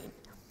screen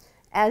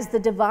as the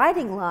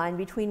dividing line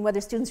between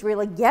whether students are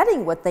really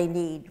getting what they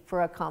need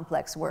for a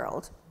complex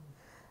world,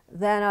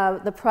 then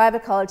the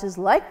private colleges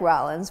like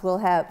Rollins will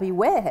be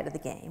way ahead of the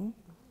game.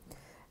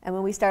 And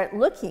when we start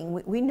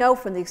looking, we know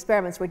from the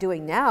experiments we're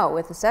doing now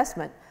with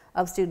assessment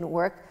of student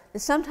work that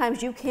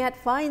sometimes you can't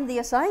find the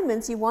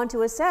assignments you want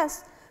to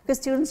assess because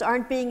students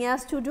aren't being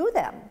asked to do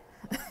them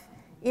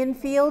in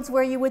fields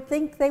where you would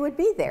think they would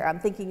be there. I'm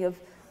thinking of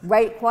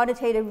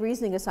quantitative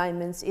reasoning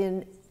assignments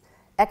in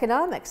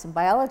economics and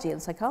biology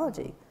and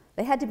psychology.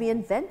 They had to be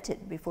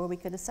invented before we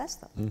could assess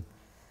them.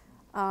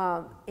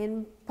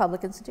 in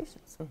public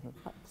institutions,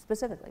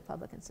 specifically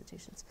public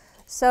institutions.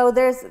 So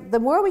the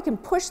more we can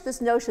push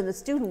this notion that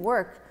student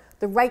work,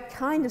 the right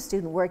kind of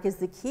student work, is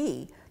the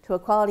key to a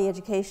quality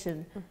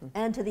education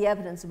and to the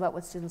evidence about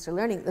what students are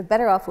learning, the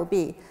better off we'll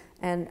be.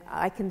 And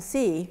I can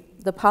see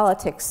the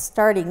politics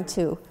starting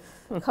to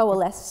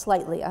coalesce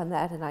slightly on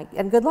that,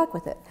 and good luck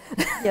with it.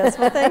 Yes,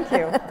 well, thank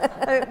you.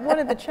 One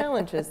of the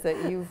challenges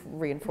that you've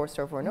reinforced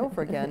over and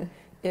over again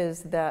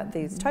is that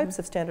these types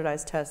of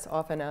standardized tests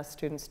often ask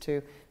students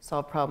to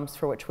solve problems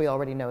for which we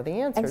already know the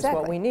answers. Exactly.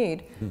 What we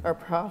need are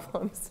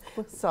problems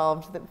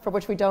solved for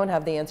which we don't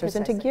have the answers,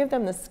 Precisely. and to give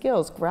them the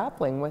skills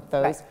grappling with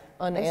those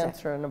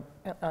Right.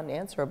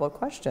 unanswerable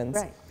questions,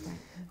 Right.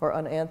 or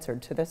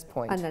unanswered to this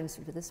point.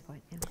 Unanswered to this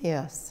point, yeah.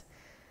 Yes.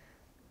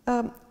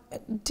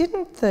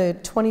 Didn't the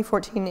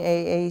 2014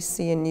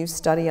 AAC&U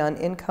study on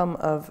income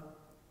of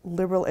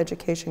liberal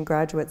education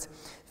graduates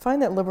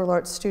find that liberal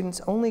arts students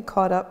only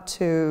caught up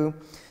to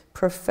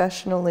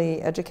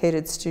professionally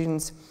educated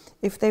students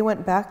if they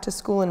went back to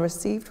school and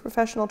received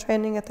professional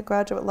training at the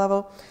graduate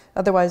level?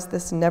 Otherwise,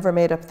 this never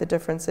made up the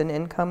difference in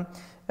income,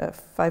 a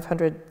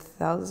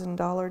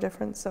 $500,000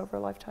 difference over a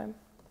lifetime?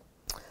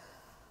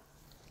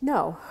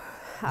 No,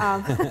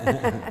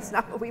 that's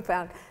not what we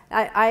found.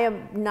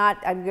 I'm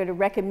going to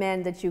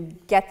recommend that you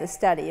get the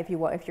study if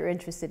you're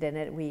interested in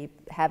it. We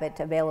have it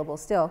available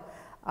still.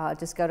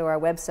 Just go to our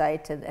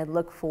website and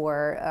look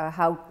for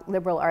how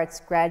liberal arts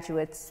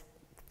graduates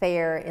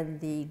fare in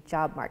the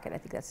job market. I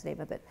think that's the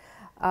name of it.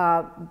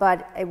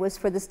 But it was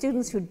for the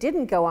students who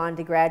didn't go on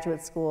to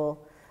graduate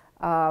school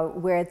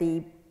where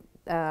the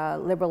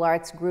liberal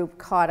arts group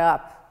caught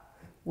up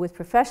with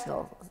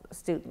professional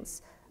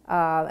students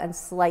and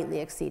slightly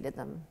exceeded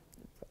them.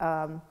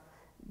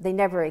 They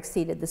never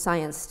exceeded the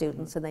science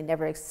students, and they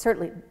never,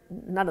 certainly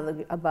none of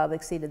the above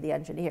exceeded the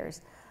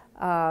engineers.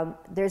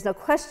 There's no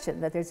question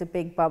that there's a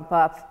big bump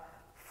up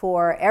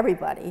for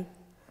everybody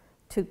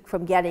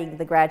from getting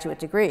the graduate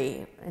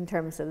degree in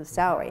terms of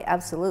salary,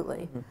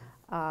 absolutely.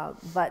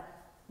 But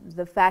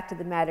the fact of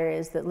the matter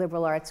is that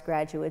liberal arts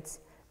graduates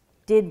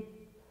did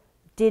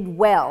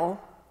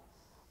well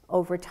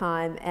over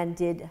time, and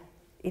did,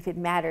 if it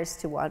matters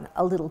to one,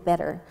 a little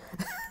better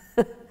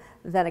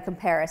than a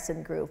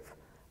comparison group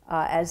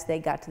as they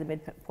got to the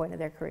midpoint of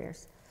their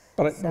careers.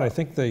 But I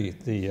think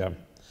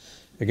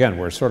again,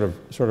 we're sort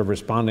of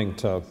responding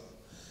to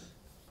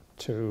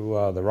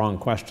the wrong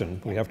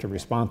question. We have to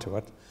respond to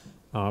it,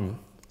 and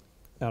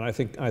I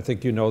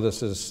think you know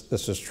this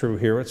is true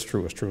here. It's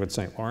true at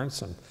St.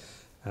 Lawrence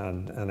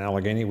and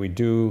Allegheny. We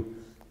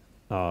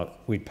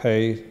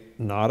pay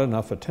not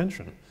enough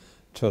attention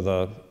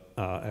to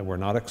and we're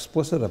not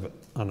explicit of it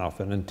enough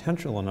and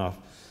intentional enough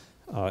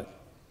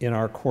in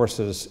our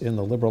courses in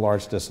the liberal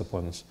arts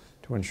disciplines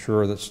to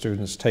ensure that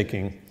students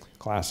taking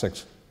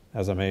classics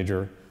as a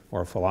major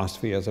or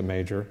philosophy as a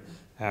major,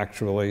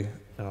 actually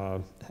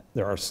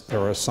there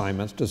are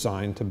assignments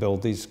designed to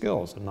build these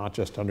skills and not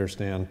just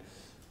understand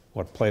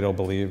what Plato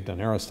believed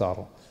and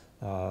Aristotle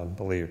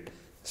believed.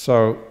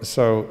 So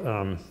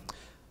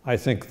I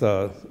think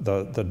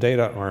the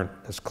data aren't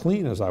as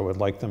clean as I would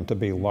like them to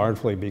be,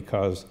 largely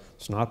because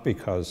it's not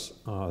because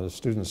the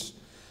students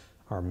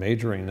are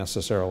majoring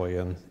necessarily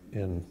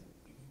in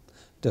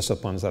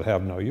disciplines that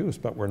have no use,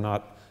 but we're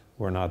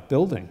not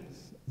building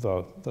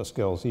the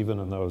skills even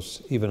in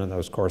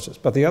those courses.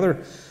 But the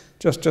other,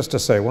 just to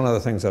say, one of the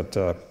things that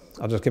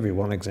I'll just give you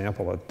one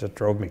example that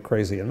drove me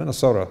crazy. In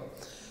Minnesota,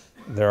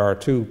 there are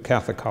two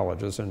Catholic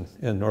colleges in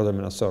northern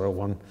Minnesota.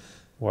 One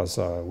was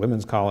a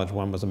women's college,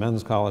 one was a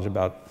men's college.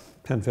 About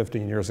 10,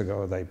 15 years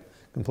ago, they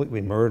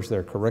completely merged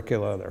their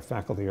curricula, their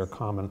faculty are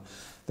common.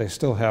 They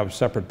still have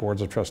separate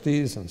boards of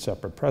trustees and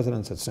separate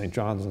presidents at St.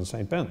 John's and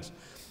St. Ben's.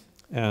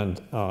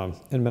 And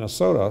in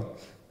Minnesota,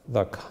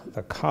 the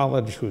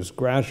college whose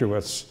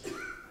graduates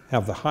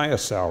have the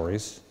highest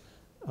salaries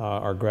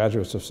are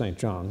graduates of St.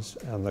 John's,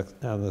 and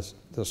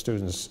the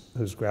students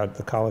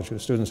the college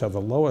whose students have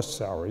the lowest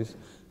salaries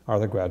are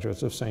the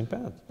graduates of St.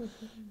 Ben's.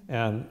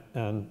 Mm-hmm.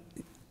 And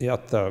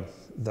yet the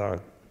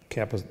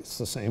campus, it's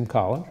the same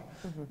college,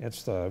 mm-hmm.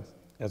 it's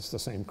the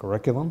same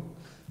curriculum,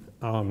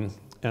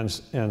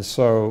 and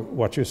so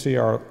what you see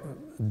are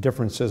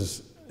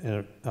differences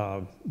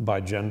by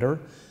gender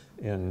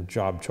in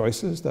job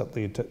choices that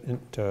lead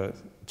to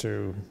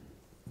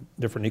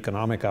different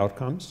economic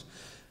outcomes.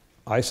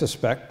 I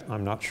suspect,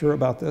 I'm not sure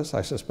about this,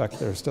 I suspect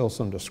there's still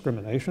some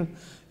discrimination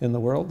in the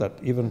world, that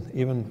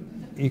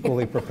even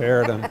equally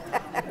prepared and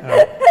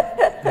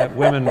that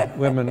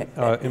women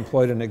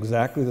employed in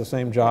exactly the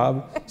same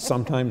job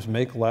sometimes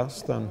make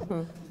less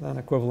than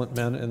equivalent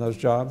men in those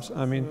jobs.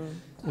 I mean,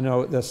 you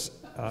know, this.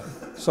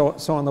 So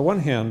on the one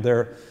hand,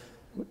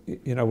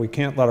 we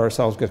can't let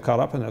ourselves get caught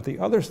up in it. The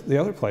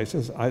other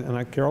places,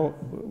 Carol,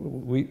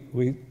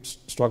 we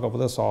struggle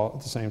with this all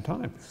at the same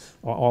time,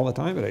 all the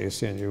time at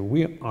AAC&U.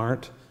 We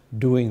aren't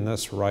doing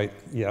this right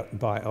yet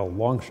by a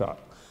long shot,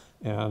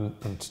 and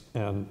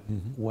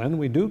when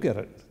we do get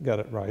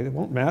it right, it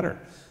won't matter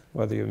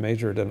whether you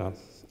majored in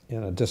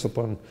a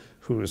discipline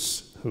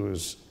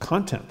whose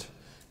content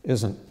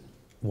isn't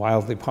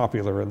wildly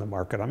popular in the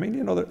market. I mean,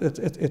 you know,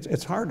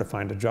 it's hard to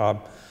find a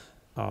job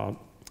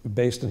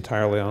based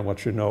entirely on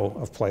what you know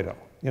of Plato.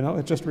 You know,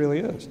 it just really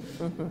is.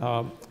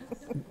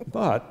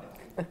 But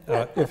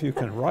if you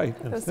can write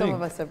and think, some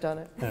of us have done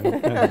it, and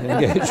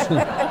engage,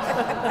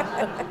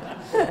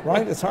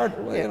 right? It's hard.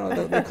 You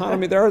know, the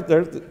economy.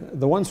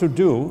 The ones who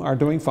do are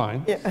doing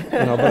fine. Yeah.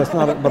 You know, but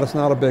it's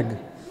not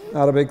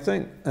a big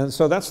thing. And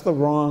so that's the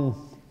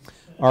wrong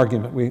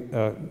argument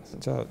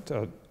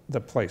to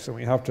place, and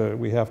we have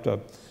to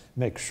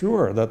make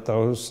sure that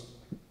those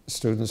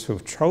students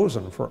who've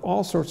chosen, for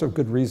all sorts of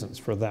good reasons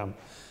for them,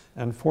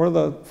 and for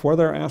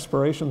their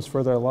aspirations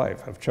for their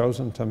life, have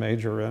chosen to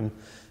major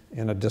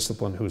in a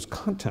discipline whose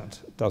content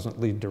doesn't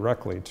lead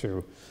directly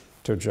to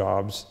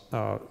jobs,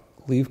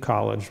 leave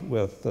college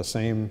with the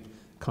same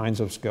kinds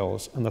of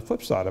skills. And the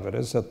flip side of it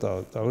is that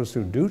those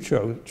who do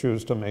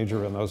choose to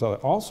major in those other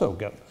also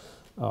get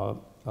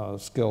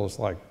skills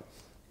like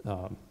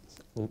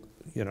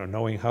you know,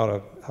 knowing how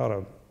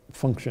to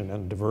function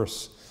in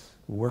diverse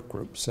work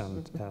groups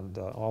and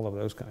all of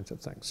those kinds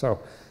of things. So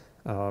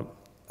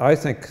I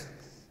think,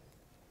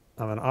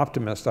 I'm an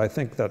optimist. I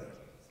think that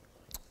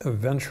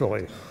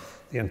eventually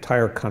the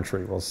entire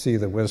country will see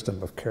the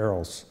wisdom of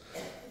Carol's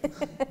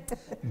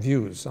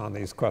views on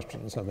these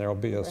questions, and there will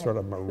be a sort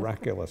of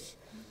miraculous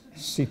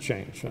sea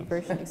change.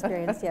 Version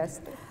experience,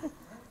 yes.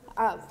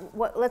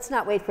 Well, let's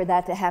not wait for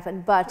that to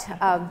happen, but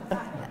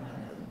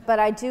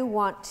I do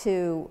want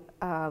to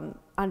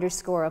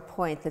underscore a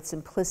point that's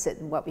implicit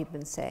in what we've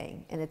been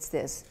saying, and it's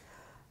this.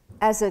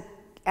 As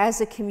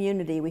a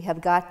community, we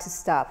have got to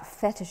stop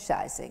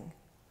fetishizing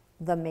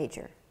the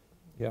major.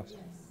 Yes.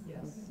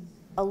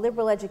 A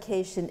liberal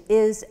education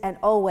is and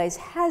always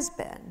has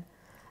been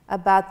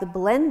about the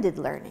blended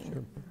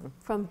learning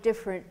from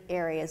different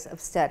areas of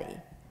study.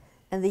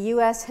 And the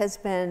US has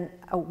been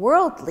a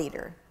world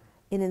leader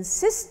in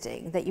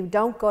insisting that you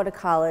don't go to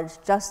college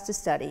just to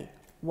study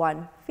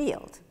one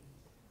field.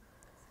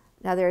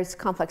 Now, there's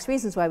complex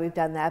reasons why we've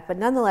done that, but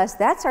nonetheless,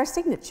 that's our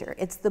signature.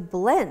 It's the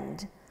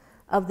blend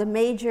of the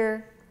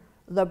major,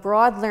 the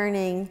broad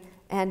learning,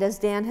 and as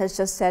Dan has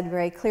just said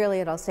very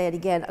clearly, and I'll say it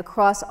again,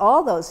 across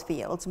all those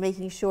fields,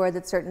 making sure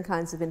that certain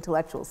kinds of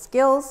intellectual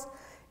skills,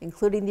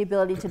 including the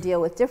ability to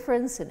deal with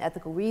difference and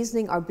ethical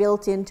reasoning, are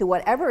built into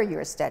whatever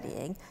you're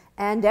studying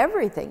and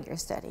everything you're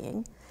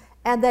studying,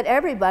 and that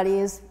everybody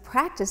is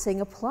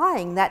practicing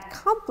applying that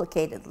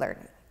complicated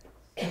learning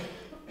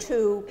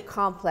to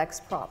complex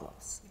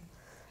problems.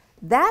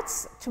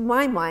 That's, to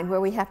my mind,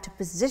 where we have to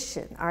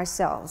position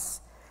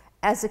ourselves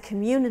as a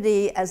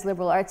community, as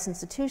liberal arts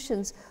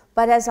institutions,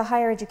 but as a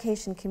higher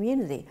education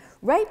community.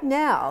 Right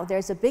now,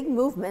 there's a big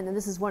movement, and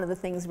this is one of the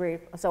things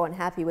we're so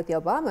unhappy with the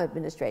Obama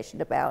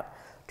administration about,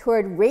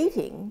 toward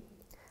rating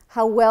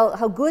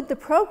how good the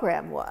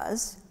program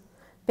was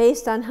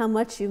based on how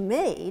much you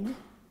made,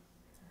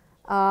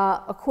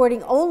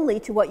 according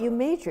only to what you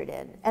majored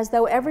in, as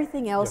though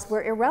everything else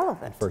were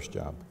irrelevant. First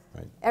job,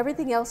 right.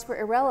 Everything else were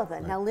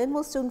irrelevant. Right. Now, Lynn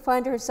will soon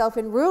find herself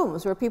in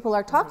rooms where people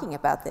are talking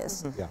about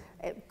this. Yeah.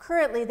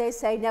 Currently, they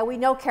say, now we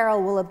know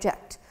Carol will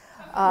object.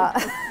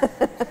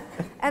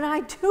 And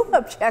I do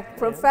object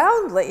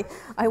profoundly.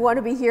 I want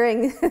to be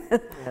hearing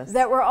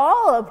that we're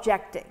all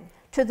objecting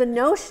to the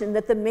notion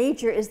that the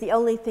major is the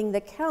only thing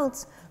that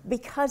counts,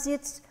 because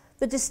it's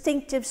the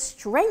distinctive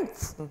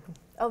strength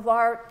of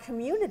our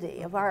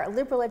community, of our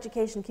liberal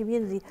education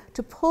community,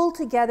 to pull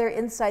together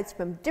insights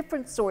from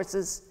different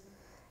sources,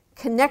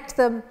 connect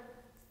them,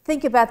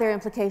 think about their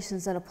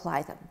implications, and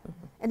apply them.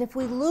 And if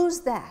we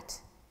lose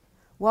that,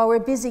 while we're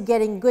busy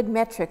getting good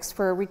metrics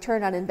for a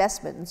return on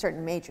investment in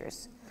certain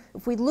majors,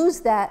 if we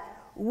lose that,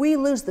 we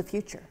lose the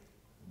future.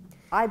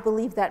 I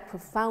believe that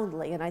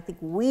profoundly, and I think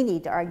we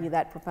need to argue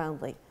that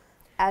profoundly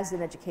as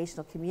an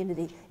educational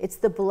community. It's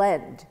the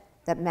blend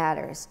that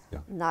matters,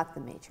 not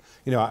the major.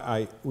 You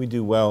know, we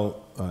do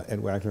well at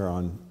Wagner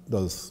on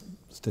those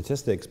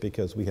statistics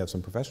because we have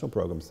some professional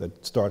programs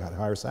that start at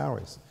higher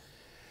salaries.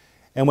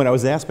 And when I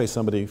was asked by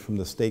somebody from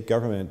the state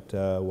government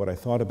what I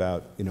thought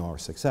about, you know, our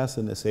success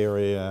in this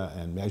area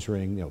and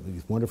measuring, you know,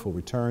 these wonderful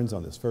returns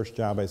on this first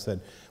job, I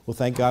said, well,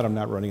 thank God I'm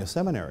not running a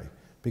seminary,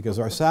 because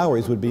our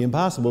salaries would be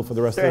impossible for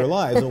the rest of their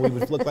lives, and we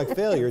would look like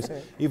failures,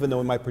 even though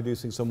we might be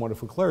producing some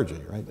wonderful clergy,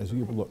 right, as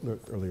you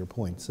earlier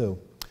point. So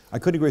I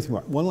couldn't agree with you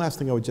more. One last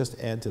thing I would just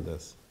add to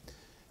this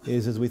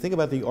is, as we think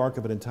about the arc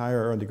of an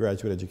entire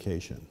undergraduate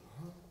education,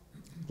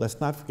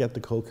 let's not forget the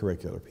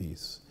co-curricular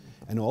piece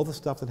and all the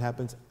stuff that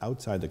happens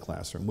outside the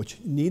classroom, which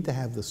need to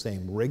have the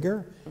same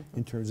rigor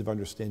in terms of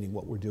understanding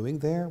what we're doing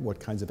there, what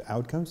kinds of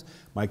outcomes.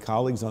 My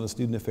colleagues on the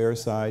student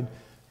affairs side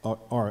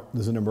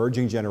there's an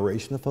emerging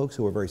generation of folks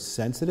who are very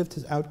sensitive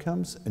to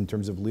outcomes in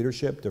terms of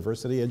leadership,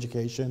 diversity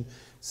education,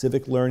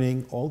 civic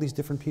learning, all these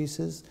different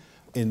pieces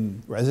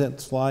in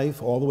residence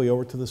life, all the way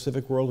over to the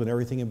civic world and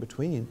everything in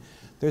between,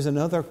 there's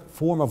another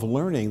form of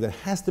learning that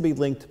has to be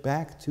linked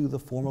back to the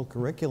formal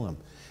curriculum.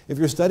 If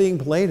you're studying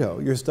Plato,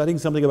 you're studying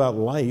something about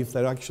life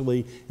that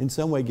actually in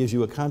some way gives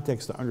you a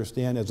context to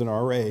understand as an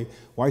RA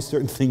why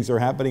certain things are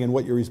happening and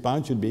what your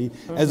response should be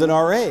as an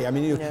RA. I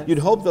mean, you'd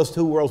hope those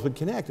two worlds would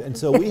connect. And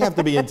so we have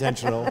to be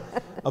intentional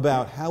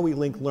about how we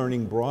link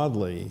learning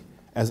broadly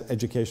as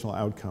educational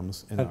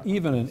outcomes. And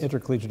even in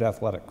intercollegiate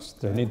athletics,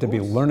 there need to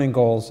be learning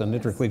goals in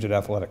intercollegiate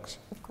athletics.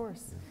 Of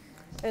course.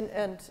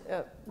 And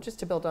just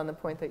to build on the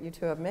point that you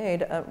two have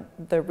made,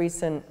 the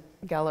recent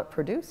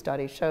Gallup-Purdue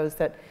study shows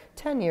that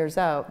 10 years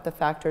out, the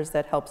factors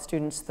that help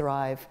students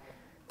thrive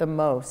the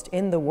most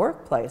in the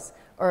workplace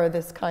are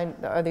these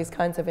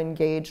kinds of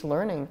engaged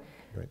learning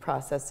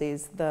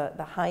processes,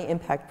 the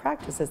high-impact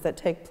practices that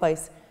take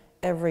place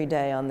every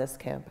day on this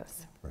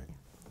campus. Right.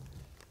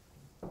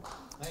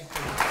 Thank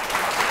you.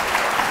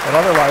 But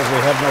otherwise, we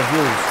have no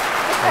views.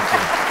 Thank you.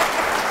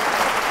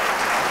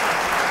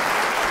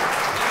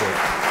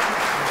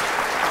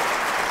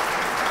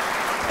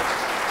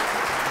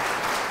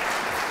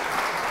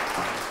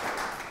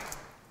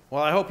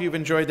 Well, I hope you've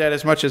enjoyed that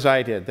as much as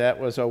I did. That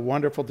was a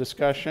wonderful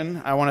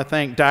discussion. I want to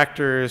thank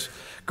Doctors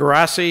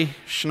Garassi,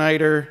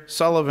 Schneider,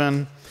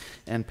 Sullivan,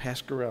 and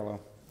Pasquarello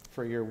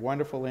for your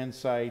wonderful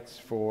insights,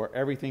 for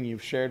everything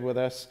you've shared with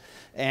us.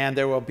 And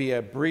there will be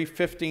a brief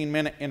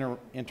 15-minute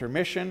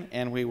intermission,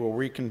 and we will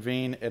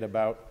reconvene at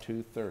about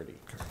 2:30.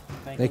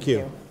 Thank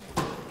you.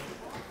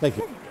 Thank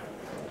you.